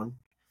down.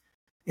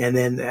 And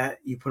then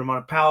you put them on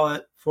a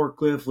pallet,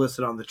 forklift, list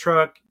it on the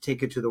truck,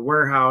 take it to the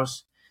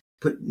warehouse,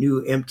 put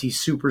new empty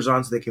supers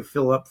on so they can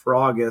fill up for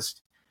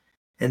August.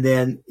 And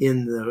then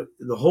in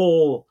the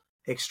whole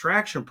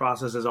extraction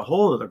process is a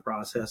whole other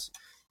process.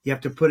 You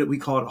have to put it, we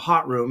call it a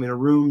hot room, in a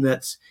room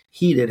that's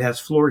heated, has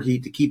floor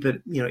heat to keep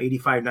it,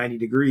 85, 90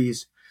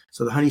 degrees.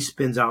 So the honey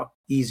spins out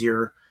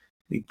easier.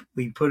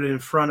 We put it in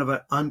front of an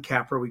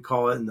uncapper, we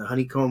call it, and the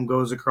honeycomb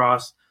goes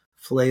across,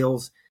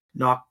 flails,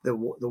 knock the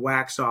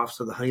wax off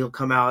so the honey will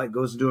come out. It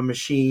goes into a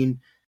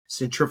machine.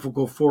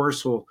 Centrifugal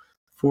force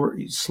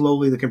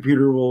slowly, the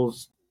computer will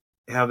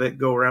have it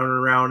go around and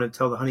around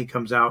until the honey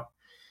comes out.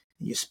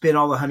 You spin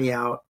all the honey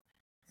out,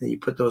 and you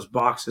put those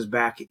boxes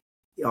back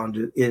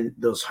in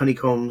those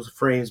honeycombs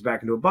frames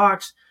back into a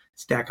box,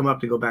 stack them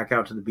up to go back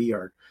out to the bee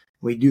yard.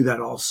 We do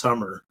that all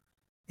summer.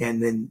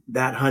 And then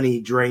that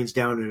honey drains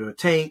down into a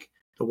tank.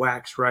 The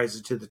wax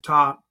rises to the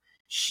top.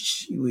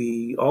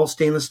 We all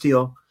stainless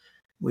steel.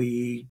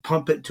 We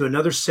pump it to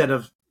another set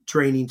of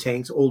draining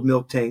tanks, old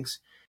milk tanks.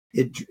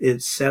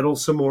 It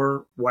settles some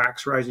more,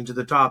 wax rising to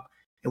the top,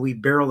 and we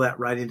barrel that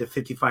right into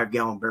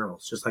 55-gallon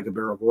barrels, just like a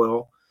barrel of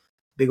oil,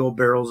 big old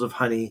barrels of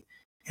honey,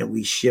 and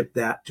we ship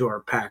that to our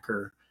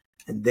packer.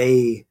 And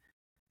they,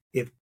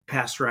 if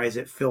pasteurize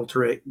it,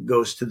 filter it,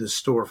 goes to the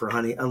store for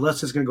honey,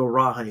 unless it's going to go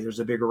raw honey. There's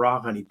a big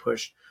raw honey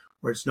push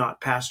where it's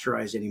not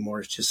pasteurized anymore.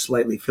 It's just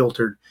slightly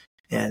filtered.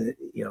 And,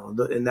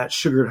 and that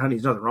sugared honey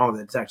is nothing wrong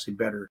with it. It's actually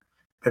better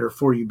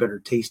for you, better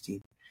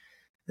tasting.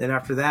 Then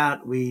after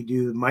that, we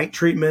do mite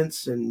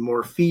treatments and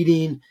more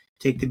feeding,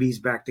 take the bees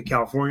back to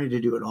California to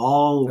do it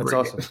all over That's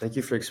again. awesome. Thank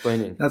you for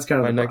explaining. That's kind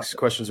of my the next process.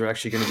 questions are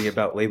actually going to be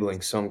about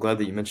labeling. So I'm glad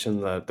that you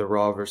mentioned the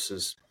raw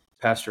versus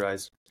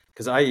pasteurized,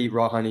 because I eat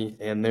raw honey,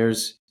 and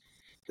there's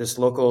this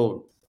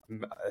local,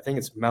 I think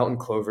it's mountain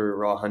clover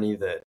raw honey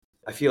that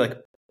I feel like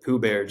Pooh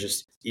Bear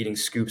just eating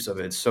scoops of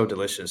it. It's so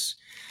delicious.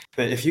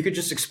 But if you could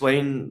just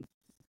explain,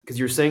 because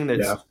you're saying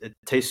that it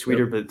tastes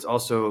sweeter, but it's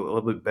also a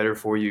little bit better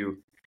for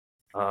you.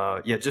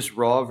 Just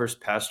raw versus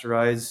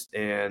pasteurized,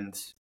 and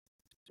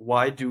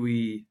why do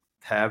we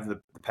have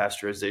the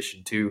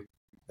pasteurization too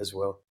as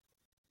well?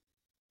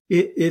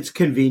 It's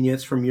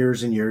convenience from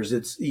years and years.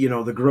 It's,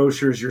 the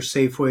grocers, your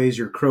Safeways,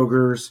 your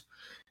Krogers,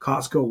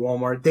 Costco,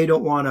 Walmart. They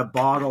don't want a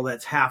bottle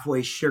that's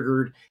halfway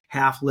sugared,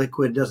 half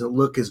liquid, doesn't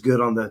look as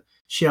good on the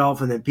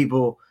shelf, and then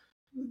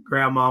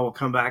grandma will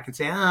come back and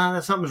say,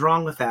 something's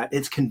wrong with that.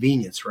 It's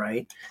convenience,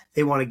 right?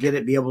 They want to get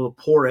it, be able to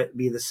pour it,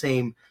 be the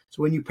same.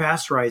 So when you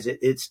pasteurize it,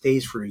 it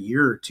stays for a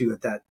year or two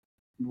at that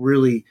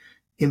really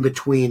in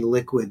between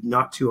liquid,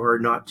 not too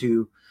hard, not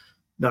too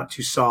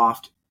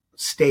soft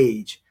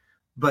stage.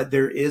 But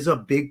there is a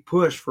big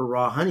push for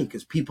raw honey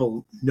because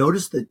people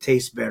notice that it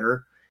tastes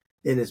better,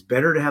 and it's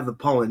better to have the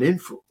pollen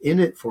in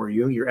it for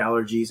you, your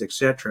allergies,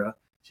 etc.,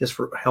 just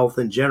for health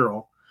in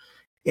general.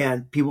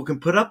 And people can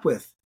put up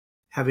with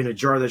having a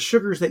jar of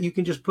sugars that you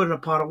can just put in a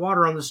pot of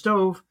water on the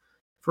stove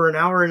for an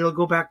hour and it'll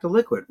go back to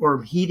liquid,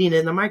 or heating it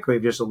in the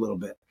microwave just a little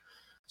bit.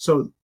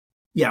 So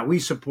yeah, we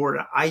support,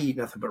 I eat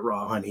nothing but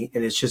raw honey,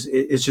 and it's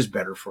just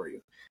better for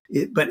you.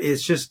 But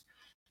it's just,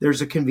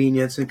 there's a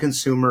convenience and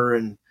consumer,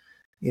 and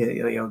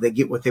they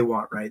get what they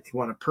want, right? They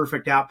want a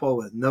perfect apple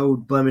with no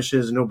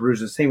blemishes, no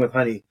bruises. Same with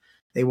honey.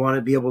 They want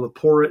to be able to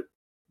pour it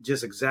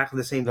just exactly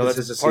the same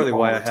consistency. That's partly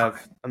why I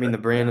have, the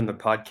brand and the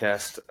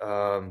podcast,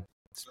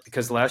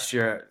 because last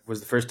year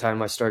was the first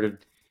time I started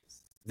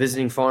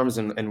visiting farms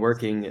and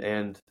working.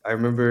 And I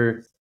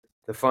remember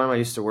the farm I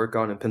used to work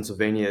on in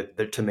Pennsylvania,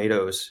 their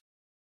tomatoes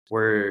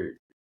were,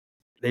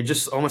 they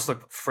just almost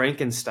look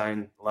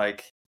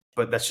Frankenstein-like,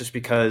 but that's just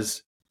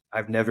because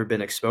I've never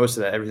been exposed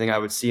to that. Everything I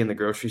would see in the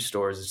grocery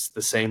stores is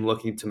the same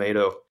looking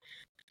tomato.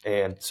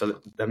 And so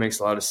that makes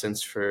a lot of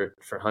sense for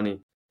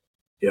honey.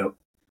 Yep.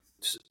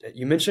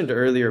 You mentioned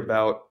earlier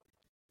about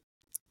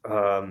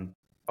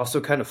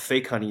also kind of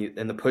fake honey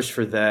and the push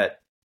for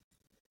that.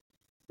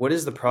 What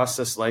is the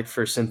process like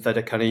for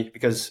synthetic honey?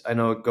 Because I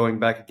know, going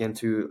back again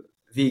to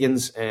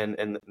vegans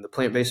and the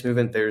plant-based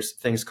movement, there's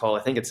things called,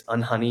 I think it's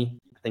unhoney.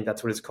 I think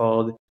that's what it's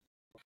called.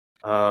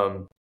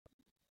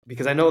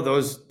 Because I know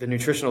the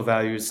nutritional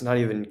value is not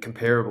even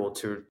comparable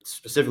to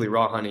specifically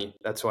raw honey.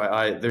 That's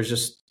why there's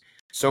just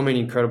so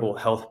many incredible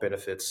health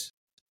benefits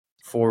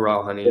for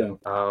raw honey.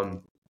 Yeah.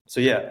 So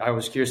yeah, I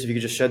was curious if you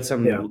could just shed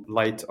some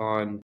light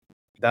on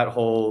that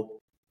whole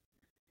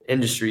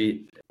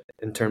industry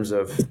in terms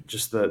of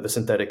just the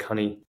synthetic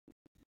honey.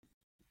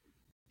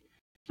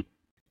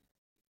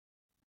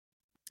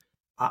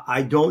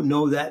 I don't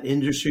know that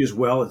industry as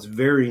well. It's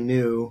very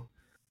new.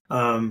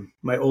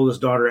 My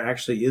oldest daughter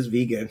actually is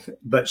vegan,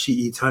 but she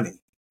eats honey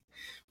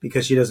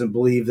because she doesn't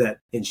believe that,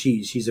 and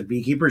she's a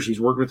beekeeper.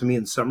 She's worked with me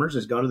in summers,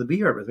 has gone to the bee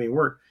yard with me at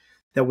work,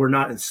 that we're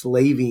not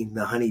enslaving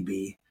the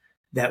honeybee,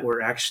 that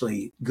we're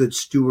actually good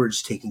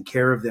stewards taking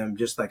care of them,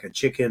 just like a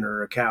chicken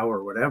or a cow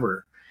or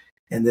whatever.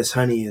 And this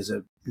honey is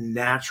a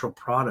natural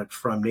product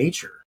from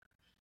nature.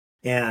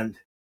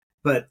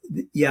 But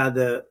yeah,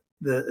 the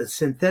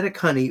synthetic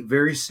honey,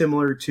 very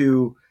similar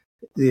to,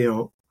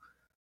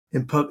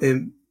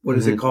 what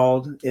is it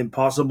called?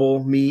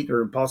 Impossible Meat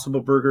or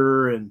Impossible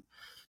Burger and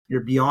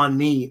your Beyond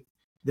Meat.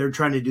 They're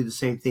trying to do the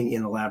same thing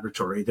in a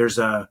laboratory.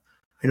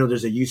 I know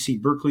there's a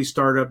UC Berkeley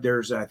startup.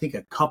 There's, I think,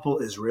 a couple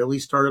Israeli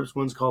startups.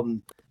 One's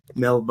called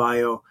Mel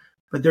Bio,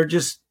 but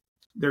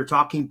their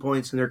talking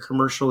points and their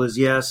commercial is,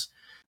 yes,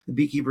 the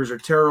beekeepers are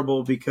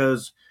terrible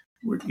because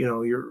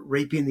you're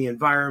raping the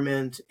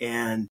environment,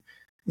 and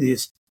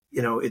it's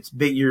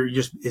big.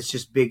 It's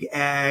just big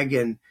ag,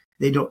 and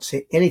they don't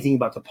say anything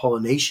about the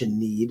pollination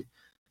need.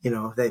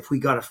 That if we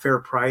got a fair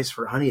price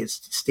for honey, it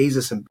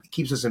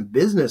keeps us in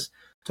business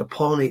to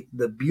pollinate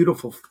the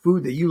beautiful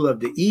food that you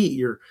love to eat,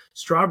 your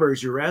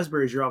strawberries, your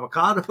raspberries, your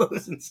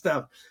avocados and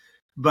stuff.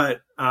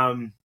 But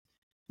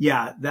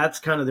yeah, that's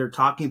kind of their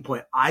talking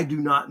point. I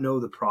do not know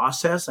the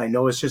process. I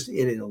know it's just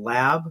in a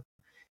lab.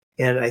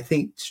 And I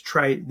think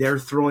they're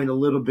throwing a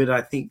little bit,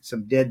 I think,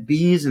 some dead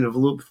bees and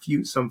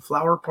some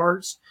flower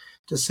parts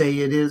to say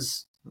it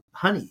is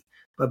honey.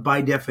 But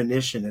by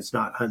definition, it's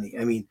not honey.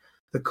 I mean,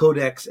 the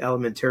Codex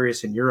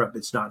Alimentarius in Europe,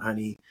 it's not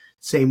honey.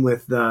 Same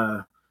with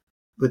the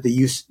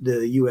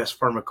U.S.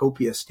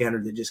 Pharmacopoeia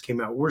standard that just came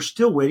out. We're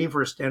still waiting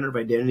for a standard of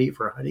identity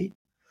for honey.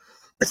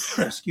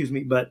 Excuse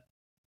me, but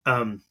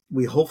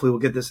we hopefully will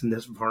get this in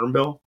this farm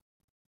bill.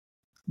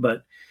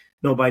 But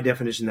no, by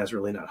definition, that's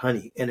really not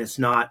honey, and it's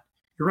not.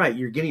 You're right.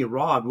 You're getting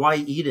robbed. Why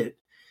eat it?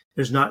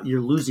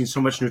 You're losing so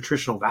much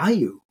nutritional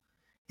value,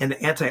 and the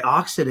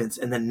antioxidants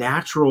and the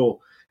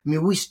natural. I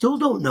mean, we still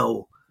don't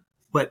know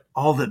what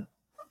all the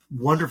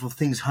wonderful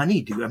things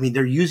honey do. I mean,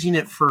 they're using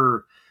it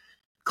for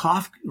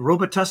cough,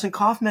 Robitussin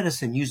cough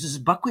medicine uses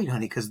buckwheat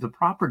honey because of the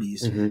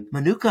properties.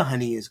 Manuka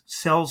honey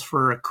sells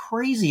for a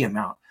crazy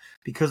amount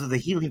because of the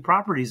healing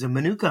properties of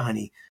Manuka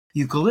honey.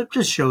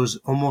 Eucalyptus shows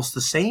almost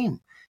the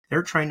same.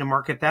 They're trying to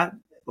market that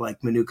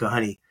like Manuka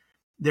honey.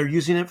 They're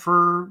using it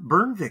for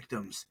burn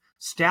victims,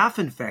 staph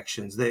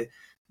infections that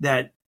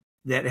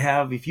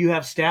have, if you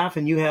have staph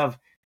and you have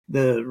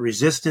the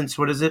resistance,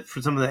 what is it,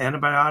 for some of the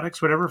antibiotics,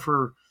 whatever,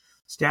 for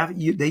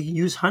staph, they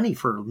use honey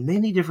for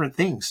many different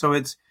things. So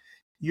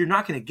you're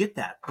not going to get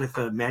that with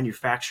a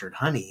manufactured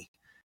honey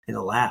in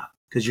a lab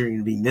because you're going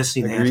to be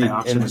missing the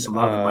antioxidants, a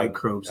lot of the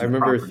microbes. I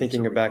remember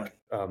thinking about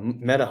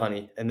Meta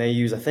Honey, and they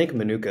use, I think,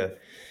 Manuka,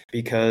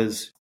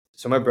 because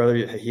So my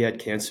brother, he had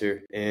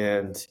cancer,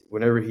 and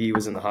whenever he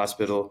was in the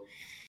hospital,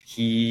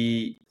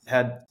 he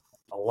had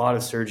a lot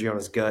of surgery on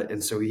his gut,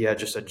 and so he had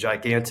just a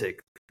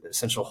gigantic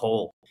essential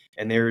hole.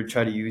 And they would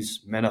try to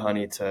use Mena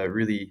honey to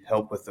really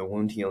help with the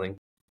wound healing.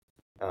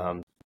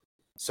 Um,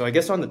 so I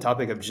guess on the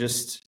topic of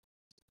just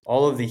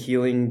all of the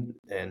healing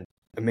and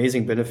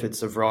amazing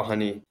benefits of raw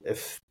honey,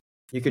 if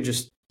you could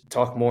just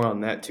talk more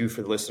on that too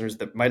for the listeners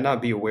that might not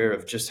be aware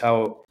of just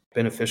how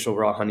beneficial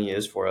raw honey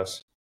is for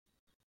us.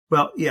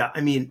 Well, yeah,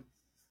 I mean,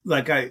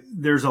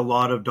 there's a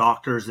lot of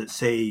doctors that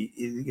say,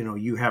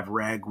 you have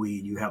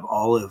ragweed, you have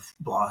olive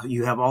blossom,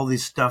 you have all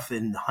this stuff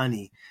in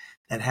honey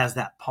that has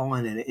that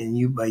pollen in it,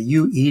 and by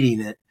you eating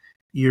it,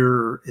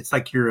 it's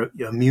like you're an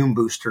immune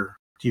booster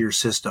to your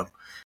system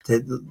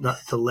to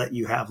let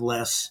you have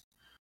less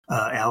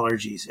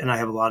allergies. And I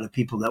have a lot of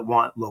people that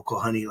want local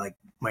honey, like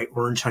my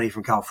orange honey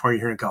from California,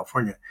 here in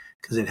California,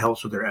 because it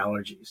helps with their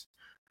allergies.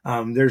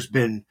 There's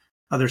been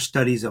other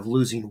studies of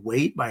losing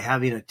weight by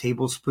having a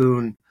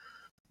tablespoon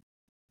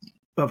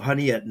of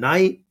honey at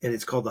night, and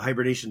it's called the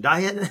hibernation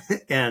diet.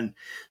 And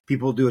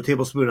people do a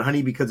tablespoon of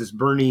honey because it's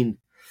burning,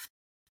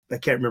 I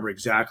can't remember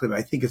exactly, but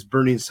I think it's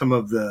burning some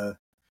of I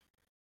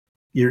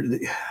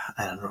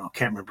don't know, I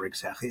can't remember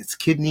exactly. It's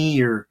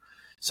kidney or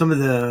some of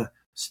the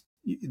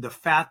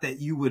fat that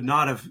you would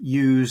not have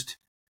used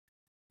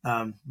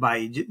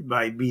by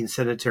being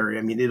sedentary.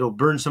 I mean, it'll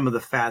burn some of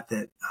the fat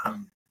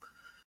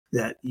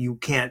that you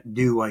can't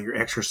do while you're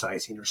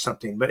exercising or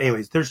something. But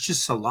anyways, there's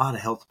just a lot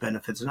of health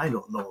benefits, and I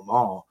don't know them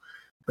all.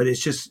 But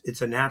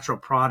it's a natural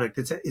product.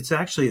 It's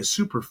actually a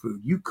superfood.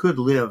 You could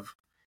live,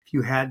 if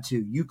you had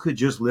to, you could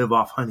just live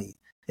off honey,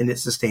 and it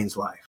sustains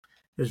life.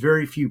 There's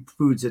very few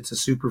foods that's a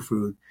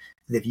superfood.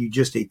 And if you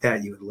just ate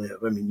that, you would live.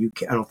 I mean,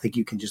 I don't think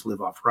you can just live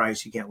off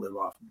rice. You can't live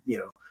off, a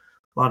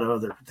lot of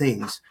other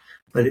things.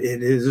 But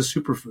it is a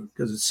superfood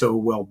because it's so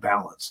well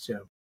balanced.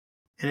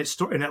 And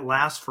it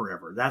lasts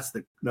forever. That's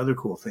another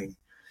cool thing.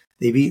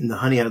 They've eaten the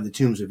honey out of the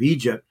tombs of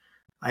Egypt.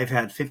 I've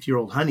had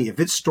 50-year-old honey. If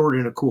it's stored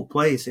in a cool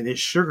place and it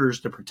sugars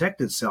to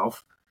protect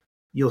itself,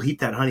 you'll heat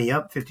that honey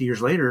up 50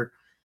 years later.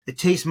 The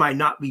taste might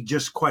not be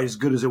just quite as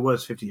good as it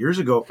was 50 years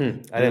ago. I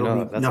didn't know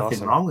that. That's nothing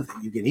awesome. wrong with it.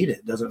 You can eat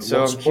it.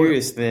 So I'm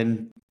curious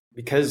then,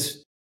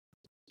 because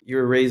you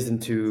were raised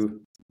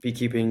into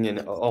beekeeping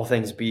and all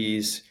things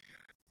bees,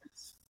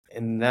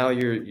 and now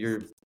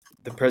you're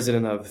the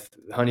president of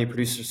the Honey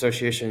Producers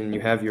Association, and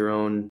you have your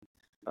own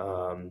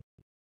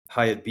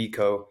Hiatt Bee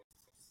Co.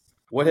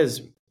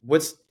 What's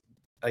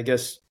I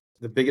guess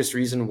the biggest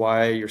reason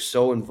why you're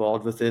so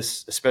involved with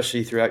this,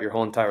 especially throughout your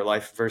whole entire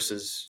life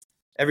versus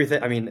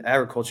everything? I mean,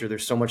 agriculture,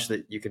 there's so much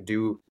that you could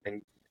do,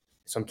 and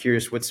so I'm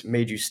curious what's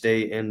made you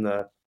stay in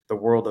the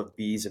world of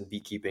bees and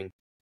beekeeping.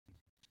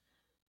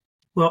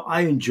 Well,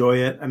 I enjoy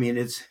it. I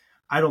mean,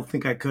 I don't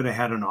think I could have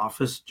had an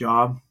office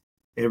job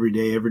every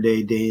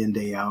day, day in,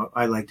 day out.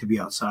 I like to be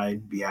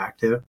outside, be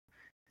active.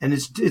 And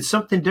it's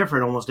something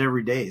different almost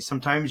every day.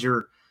 Sometimes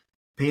you're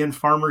paying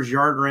farmers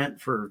yard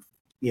rent for,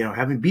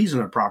 having bees on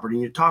their property,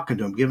 and you're talking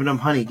to them, giving them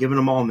honey, giving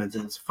them almonds,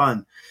 and it's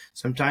fun.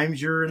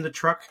 Sometimes you're in the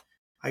truck.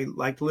 I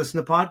like to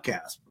listen to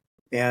podcasts,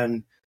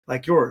 and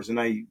like yours, and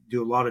I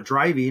do a lot of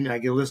driving. I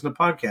get to listen to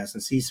podcasts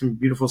and see some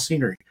beautiful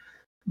scenery.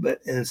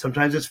 And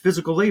sometimes it's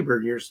physical labor.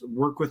 And you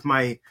work with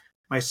my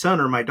son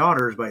or my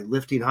daughters by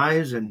lifting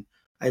hives, and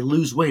I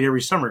lose weight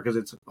every summer because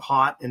it's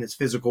hot and it's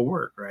physical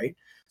work, right?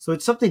 So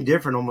it's something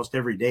different almost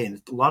every day, and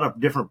it's a lot of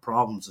different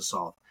problems to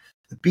solve.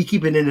 The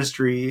beekeeping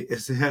industry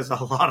has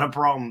a lot of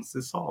problems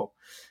to solve,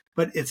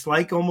 but it's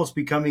like almost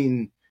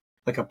becoming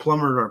like a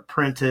plumber or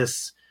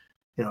apprentice,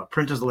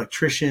 apprentice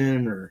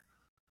electrician or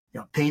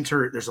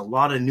painter. There's a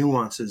lot of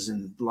nuances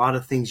and a lot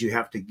of things you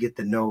have to get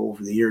to know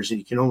over the years, and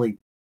you can only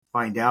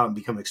find out and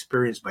become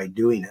experienced by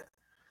doing it.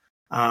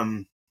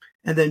 And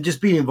then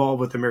just being involved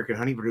with American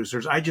honey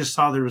producers, I just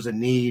saw there was a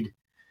need,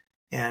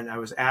 and I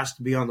was asked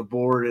to be on the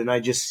board, and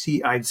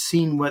I'd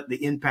seen what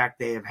the impact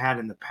they have had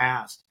in the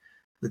past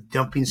with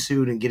dumping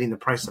suit and getting the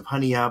price of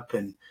honey up,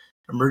 and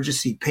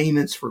emergency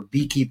payments for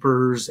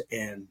beekeepers,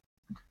 and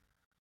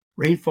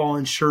rainfall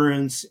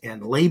insurance,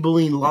 and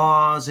labeling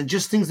laws, and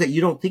just things that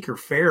you don't think are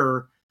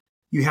fair.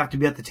 You have to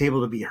be at the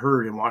table to be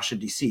heard in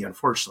Washington, D.C.,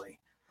 unfortunately.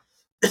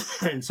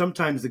 And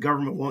sometimes the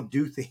government won't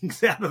do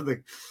things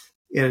like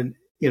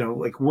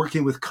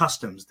working with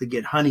customs to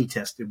get honey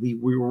tested.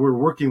 We're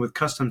working with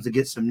customs to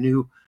get some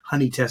new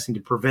honey testing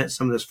to prevent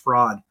some of this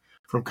fraud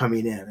from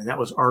coming in. And that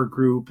was our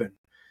group and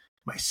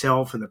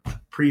myself and the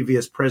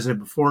previous president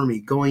before me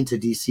going to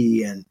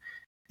DC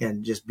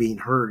and just being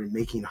heard and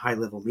making high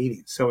level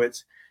meetings. So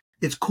it's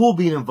cool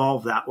being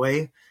involved that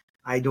way.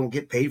 I don't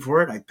get paid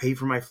for it. I pay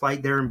for my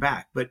flight there and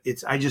back, but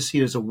I just see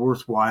it as a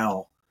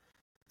worthwhile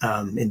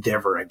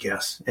endeavor, I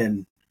guess.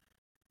 And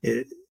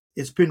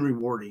it's been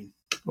rewarding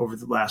over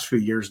the last few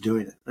years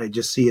doing it. I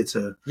just see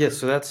So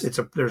there's a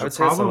problem. That's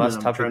the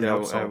last topic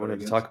that I wanted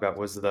to talk about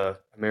was the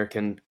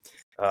American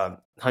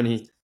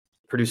Honey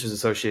Producers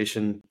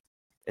Association.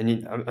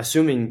 And I'm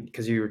assuming,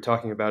 because you were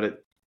talking about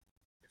it,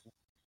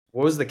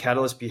 what was the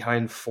catalyst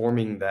behind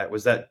forming that?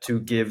 Was that to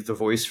give the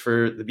voice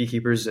for the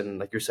beekeepers and,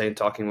 like you're saying,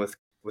 talking with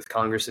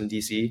Congress in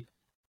DC?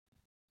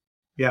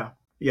 Yeah,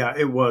 yeah,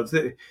 it was.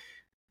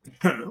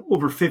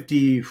 Over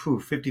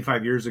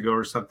 55 years ago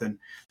or something,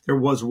 there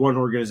was one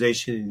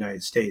organization in the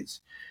United States.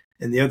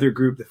 And the other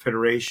group, the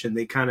Federation,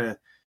 they kind of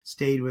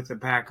stayed with the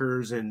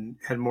Packers and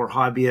had more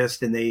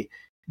hobbyists, and they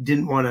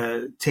didn't want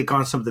to take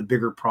on some of the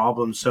bigger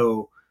problems.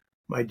 So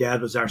my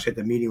dad was actually at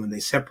the meeting when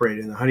they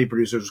separated, and the honey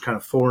producers was kind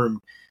of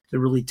formed to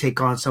really take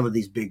on some of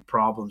these big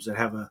problems and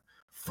have a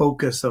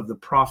focus of the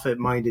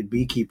profit-minded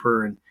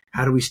beekeeper and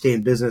how do we stay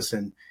in business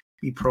and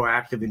be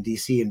proactive in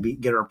DC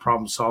and get our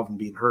problem solved and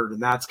being heard.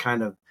 And that's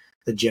kind of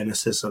the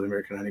genesis of the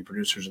American Honey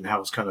Producers and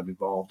how it's kind of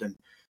evolved. And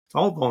it's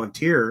all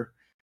volunteer,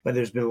 but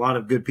there's been a lot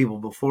of good people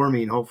before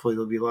me, and hopefully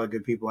there'll be a lot of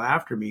good people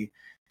after me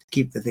to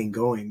keep the thing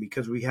going,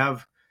 because we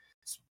have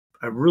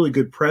a really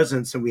good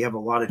presence and we have a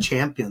lot of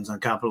champions on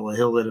Capitol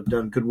Hill that have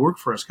done good work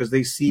for us because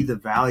they see the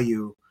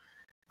value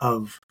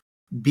of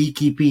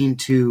beekeeping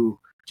to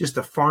just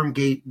the farm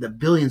gate, the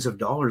billions of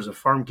dollars of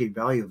farm gate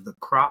value of the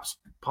crops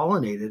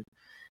pollinated.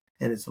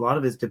 And it's a lot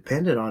of it's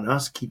dependent on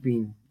us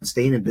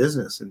staying in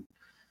business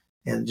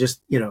and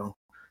just,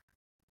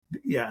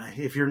 yeah,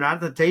 if you're not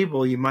at the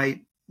table, you're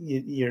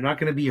not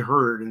going to be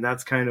heard. And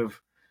that's kind of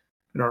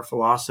in our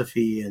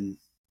philosophy. And,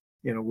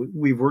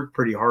 we've worked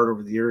pretty hard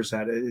over the years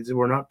at it.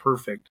 We're not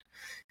perfect.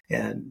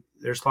 And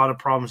there's a lot of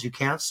problems you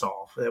can't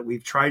solve that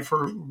we've tried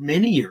for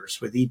many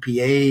years with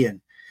EPA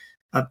and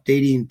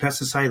updating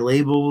pesticide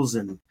labels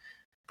and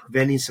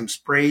preventing some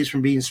sprays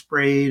from being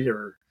sprayed,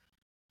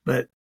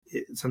 but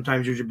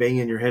sometimes you're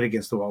banging your head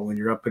against the wall when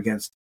you're up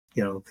against,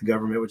 the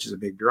government, which is a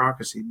big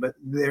bureaucracy. But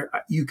there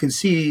you can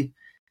see,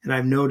 and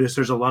I've noticed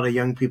there's a lot of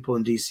young people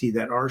in DC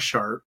that are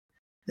sharp,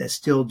 that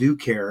still do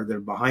care.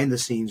 They're behind the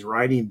scenes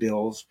writing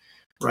bills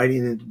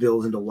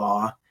into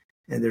law,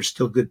 and there's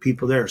still good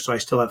people there. So I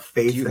still have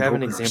faith. Do you have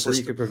an example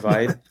you could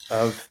provide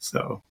of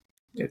so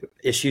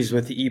issues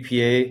with the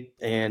EPA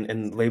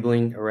and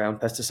labeling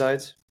around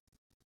pesticides?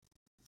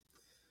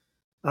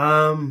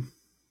 Well,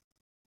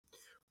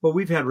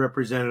 we've had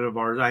representative of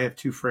ours. I have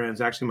two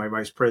friends, actually my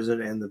vice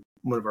president and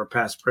one of our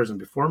past president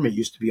before me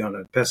used to be on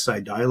a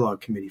pesticide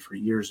dialogue committee for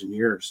years and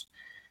years.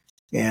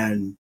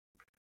 And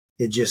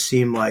it just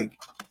seemed like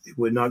it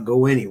would not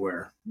go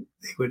anywhere.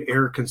 They would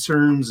air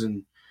concerns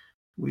and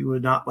we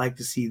would not like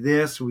to see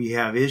this. We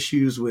have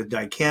issues with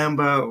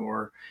dicamba,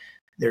 or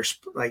there's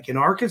like in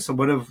Arkansas,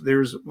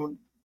 there's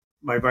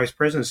my vice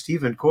president,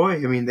 Stephen Coy.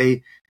 I mean,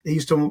 they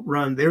used to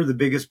run, they're the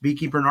biggest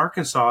beekeeper in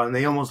Arkansas, and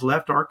they almost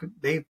left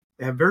they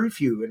have very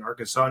few in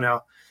Arkansas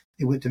now.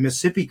 They went to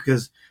Mississippi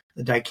because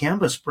the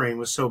dicamba spraying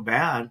was so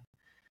bad.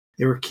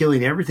 They were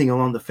killing everything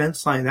along the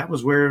fence line. That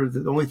was where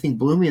the only thing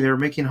blooming they were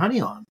making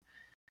honey on,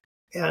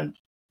 and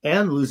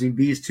losing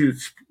bees to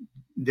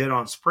dead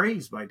on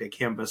sprays by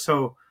dicamba.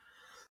 So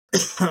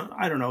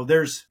I don't know.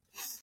 There's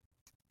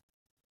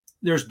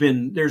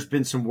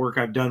been some work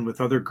I've done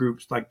with other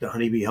groups like the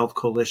Honeybee Health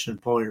Coalition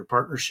and Pollinator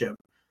Partnership,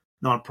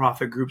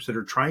 nonprofit groups that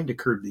are trying to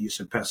curb the use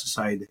of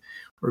pesticide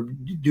or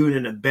do it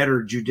in a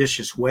better,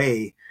 judicious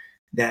way.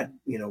 That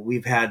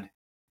we've had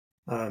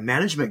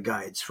management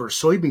guides for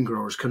soybean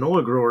growers,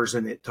 canola growers,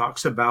 and it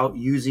talks about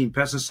using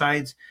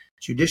pesticides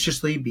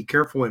judiciously. Be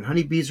careful when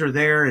honeybees are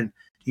there, and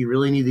do you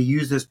really need to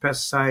use this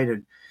pesticide?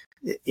 And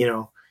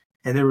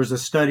and there was a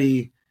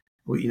study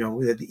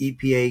that the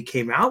EPA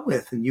came out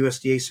with and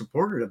USDA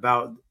supported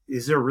about,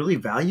 is there really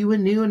value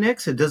in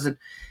neonics? It doesn't.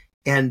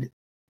 And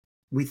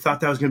we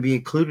thought that was going to be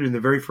included in the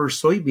very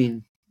first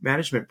soybean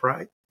management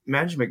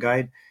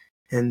guide.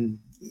 And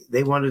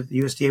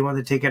USDA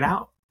wanted to take it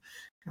out.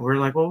 And we're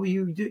like, well,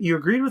 you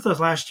agreed with us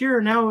last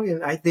year. Now,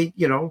 and I think,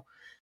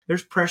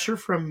 there's pressure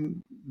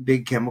from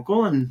big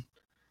chemical and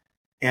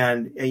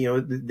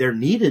they're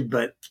needed,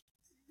 but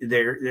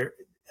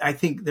I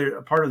think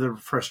a part of the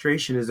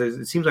frustration is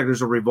it seems like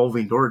there's a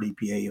revolving door at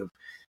EPA of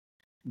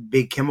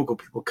big chemical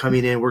people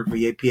coming in, working for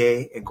the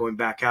EPA and going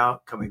back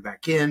out, coming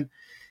back in.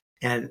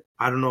 And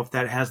I don't know if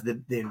that has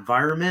the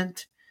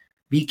environment,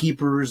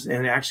 beekeepers,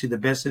 and actually the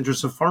best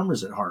interests of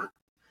farmers at heart.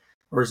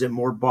 Or is it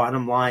more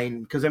bottom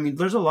line? Because,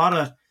 there's a lot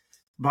of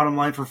bottom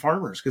line for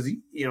farmers because,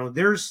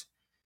 there's,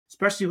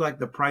 especially like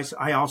the price.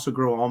 I also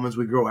grow almonds.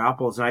 We grow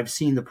apples. And I've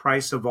seen the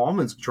price of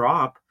almonds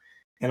drop.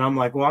 And I'm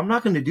like, well, I'm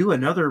not going to do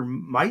another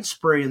mite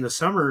spray in the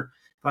summer.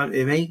 But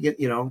it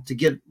ain't, to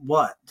get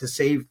what? To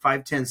save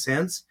 5-10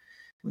 cents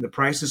when the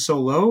price is so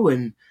low.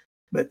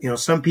 But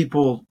some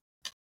people,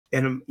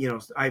 and,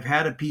 I've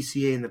had a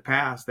PCA in the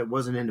past that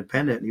wasn't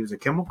independent. He was a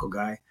chemical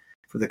guy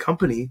for the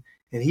company.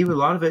 And a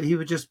lot of it, he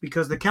would just,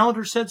 because the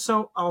calendar said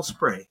so, I'll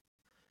spray.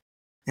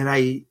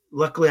 And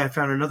luckily I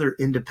found another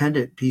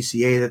independent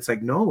PCA that's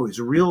like, no, it's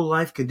real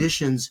life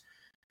conditions,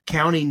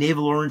 county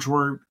navel orange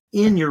worm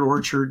in your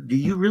orchard. Do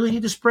you really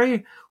need to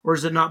spray, or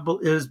is it not?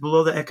 Is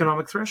below the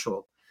economic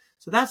threshold?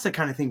 So that's the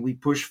kind of thing we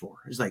push for.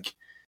 It's like,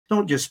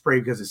 don't just spray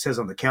because it says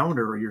on the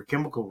calendar, or your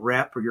chemical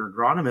rep or your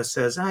agronomist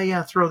says, oh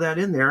yeah, throw that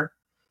in there.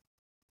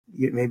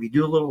 maybe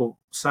do a little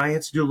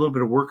science, do a little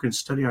bit of work and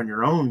study on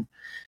your own,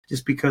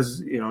 just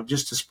because,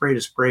 just to spray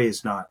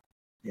is not,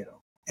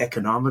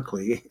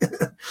 economically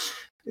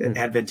Hmm.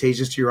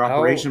 advantageous to your How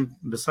operation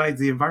besides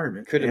the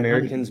environment could and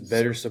Americans honeybees.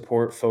 better So,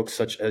 support folks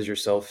such as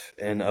yourself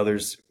and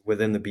others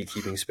within the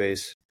beekeeping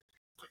space?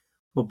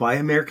 well, buy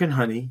American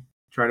honey,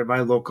 try to buy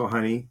local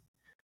honey,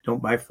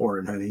 don't buy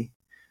foreign honey.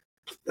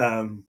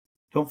 Um,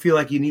 don't feel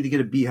like you need to get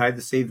a beehive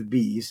to save the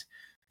bees.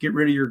 Get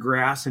rid of your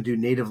grass and do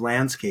native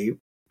landscape.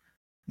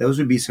 Those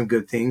would be some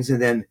good things. And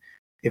then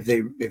if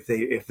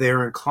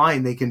they're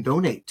inclined, they can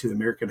donate to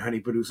American honey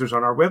producers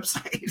on our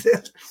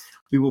website.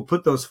 We will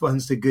put those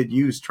funds to good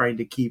use, trying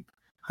to keep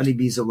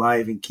honeybees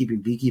alive and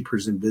keeping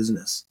beekeepers in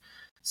business.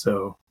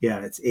 So yeah,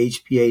 it's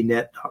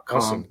hpanet.com,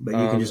 Awesome. but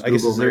you can just I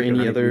guess, Google is there American any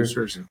honey other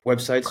producers and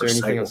websites our or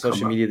anything site on will come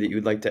social up. media that you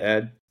would like to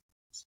add?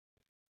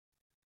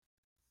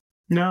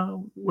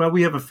 No, well,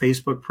 we have a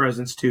Facebook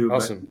presence too, but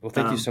Awesome. Well,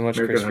 thank you so much,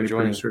 American Chris, for honey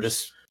joining. producers.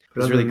 This But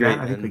was other really than that,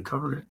 great, I think we and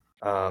covered it.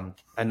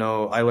 I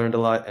know I learned a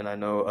lot, and I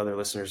know other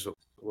listeners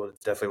will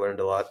definitely learned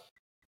a lot.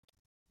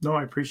 No,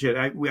 I appreciate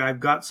it. I've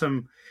got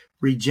some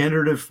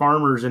regenerative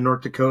farmers in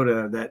North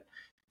Dakota that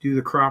do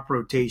the crop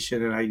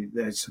rotation, and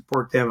I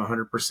support them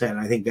 100%.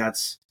 I think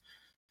that's,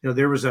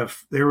 there was a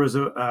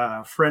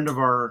friend of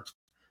our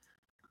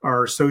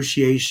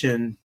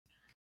association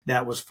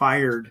that was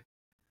fired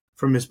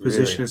from his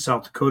position Really? in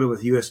South Dakota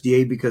with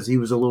USDA because he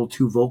was a little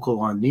too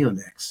vocal on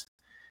neonics,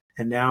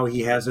 and now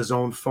he has his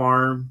own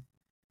farm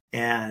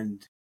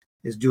and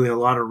is doing a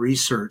lot of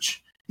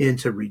research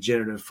into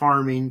regenerative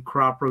farming,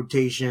 crop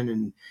rotation,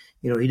 and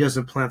he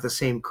doesn't plant the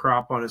same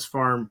crop on his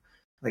farm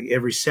like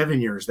every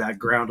 7 years. That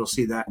ground will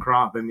see that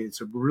crop. I mean,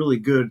 it's a really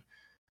good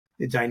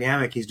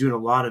dynamic. He's doing a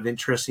lot of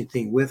interesting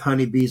things with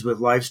honeybees, with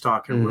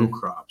livestock, and row Hmm.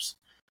 crops.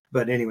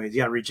 But anyways,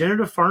 yeah,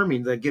 regenerative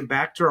farming, to get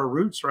back to our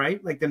roots,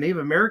 right? Like the Native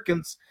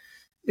Americans,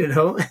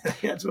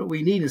 that's what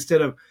we need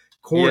instead of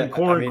corn, Yeah, I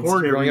corn, mean,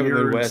 corn growing every up in the year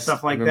and Midwest,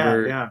 stuff I like that.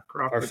 remember Yeah,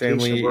 crop our rotation.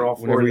 We're family, all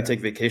whenever for we that.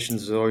 take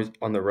vacations, is always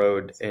on the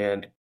road.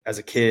 And as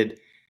a kid,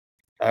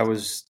 I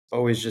was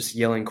always just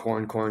yelling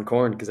corn, corn,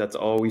 corn, because that's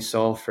all we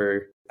saw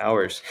for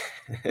hours.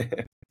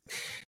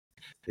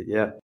 But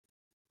yeah,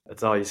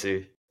 that's all you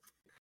see.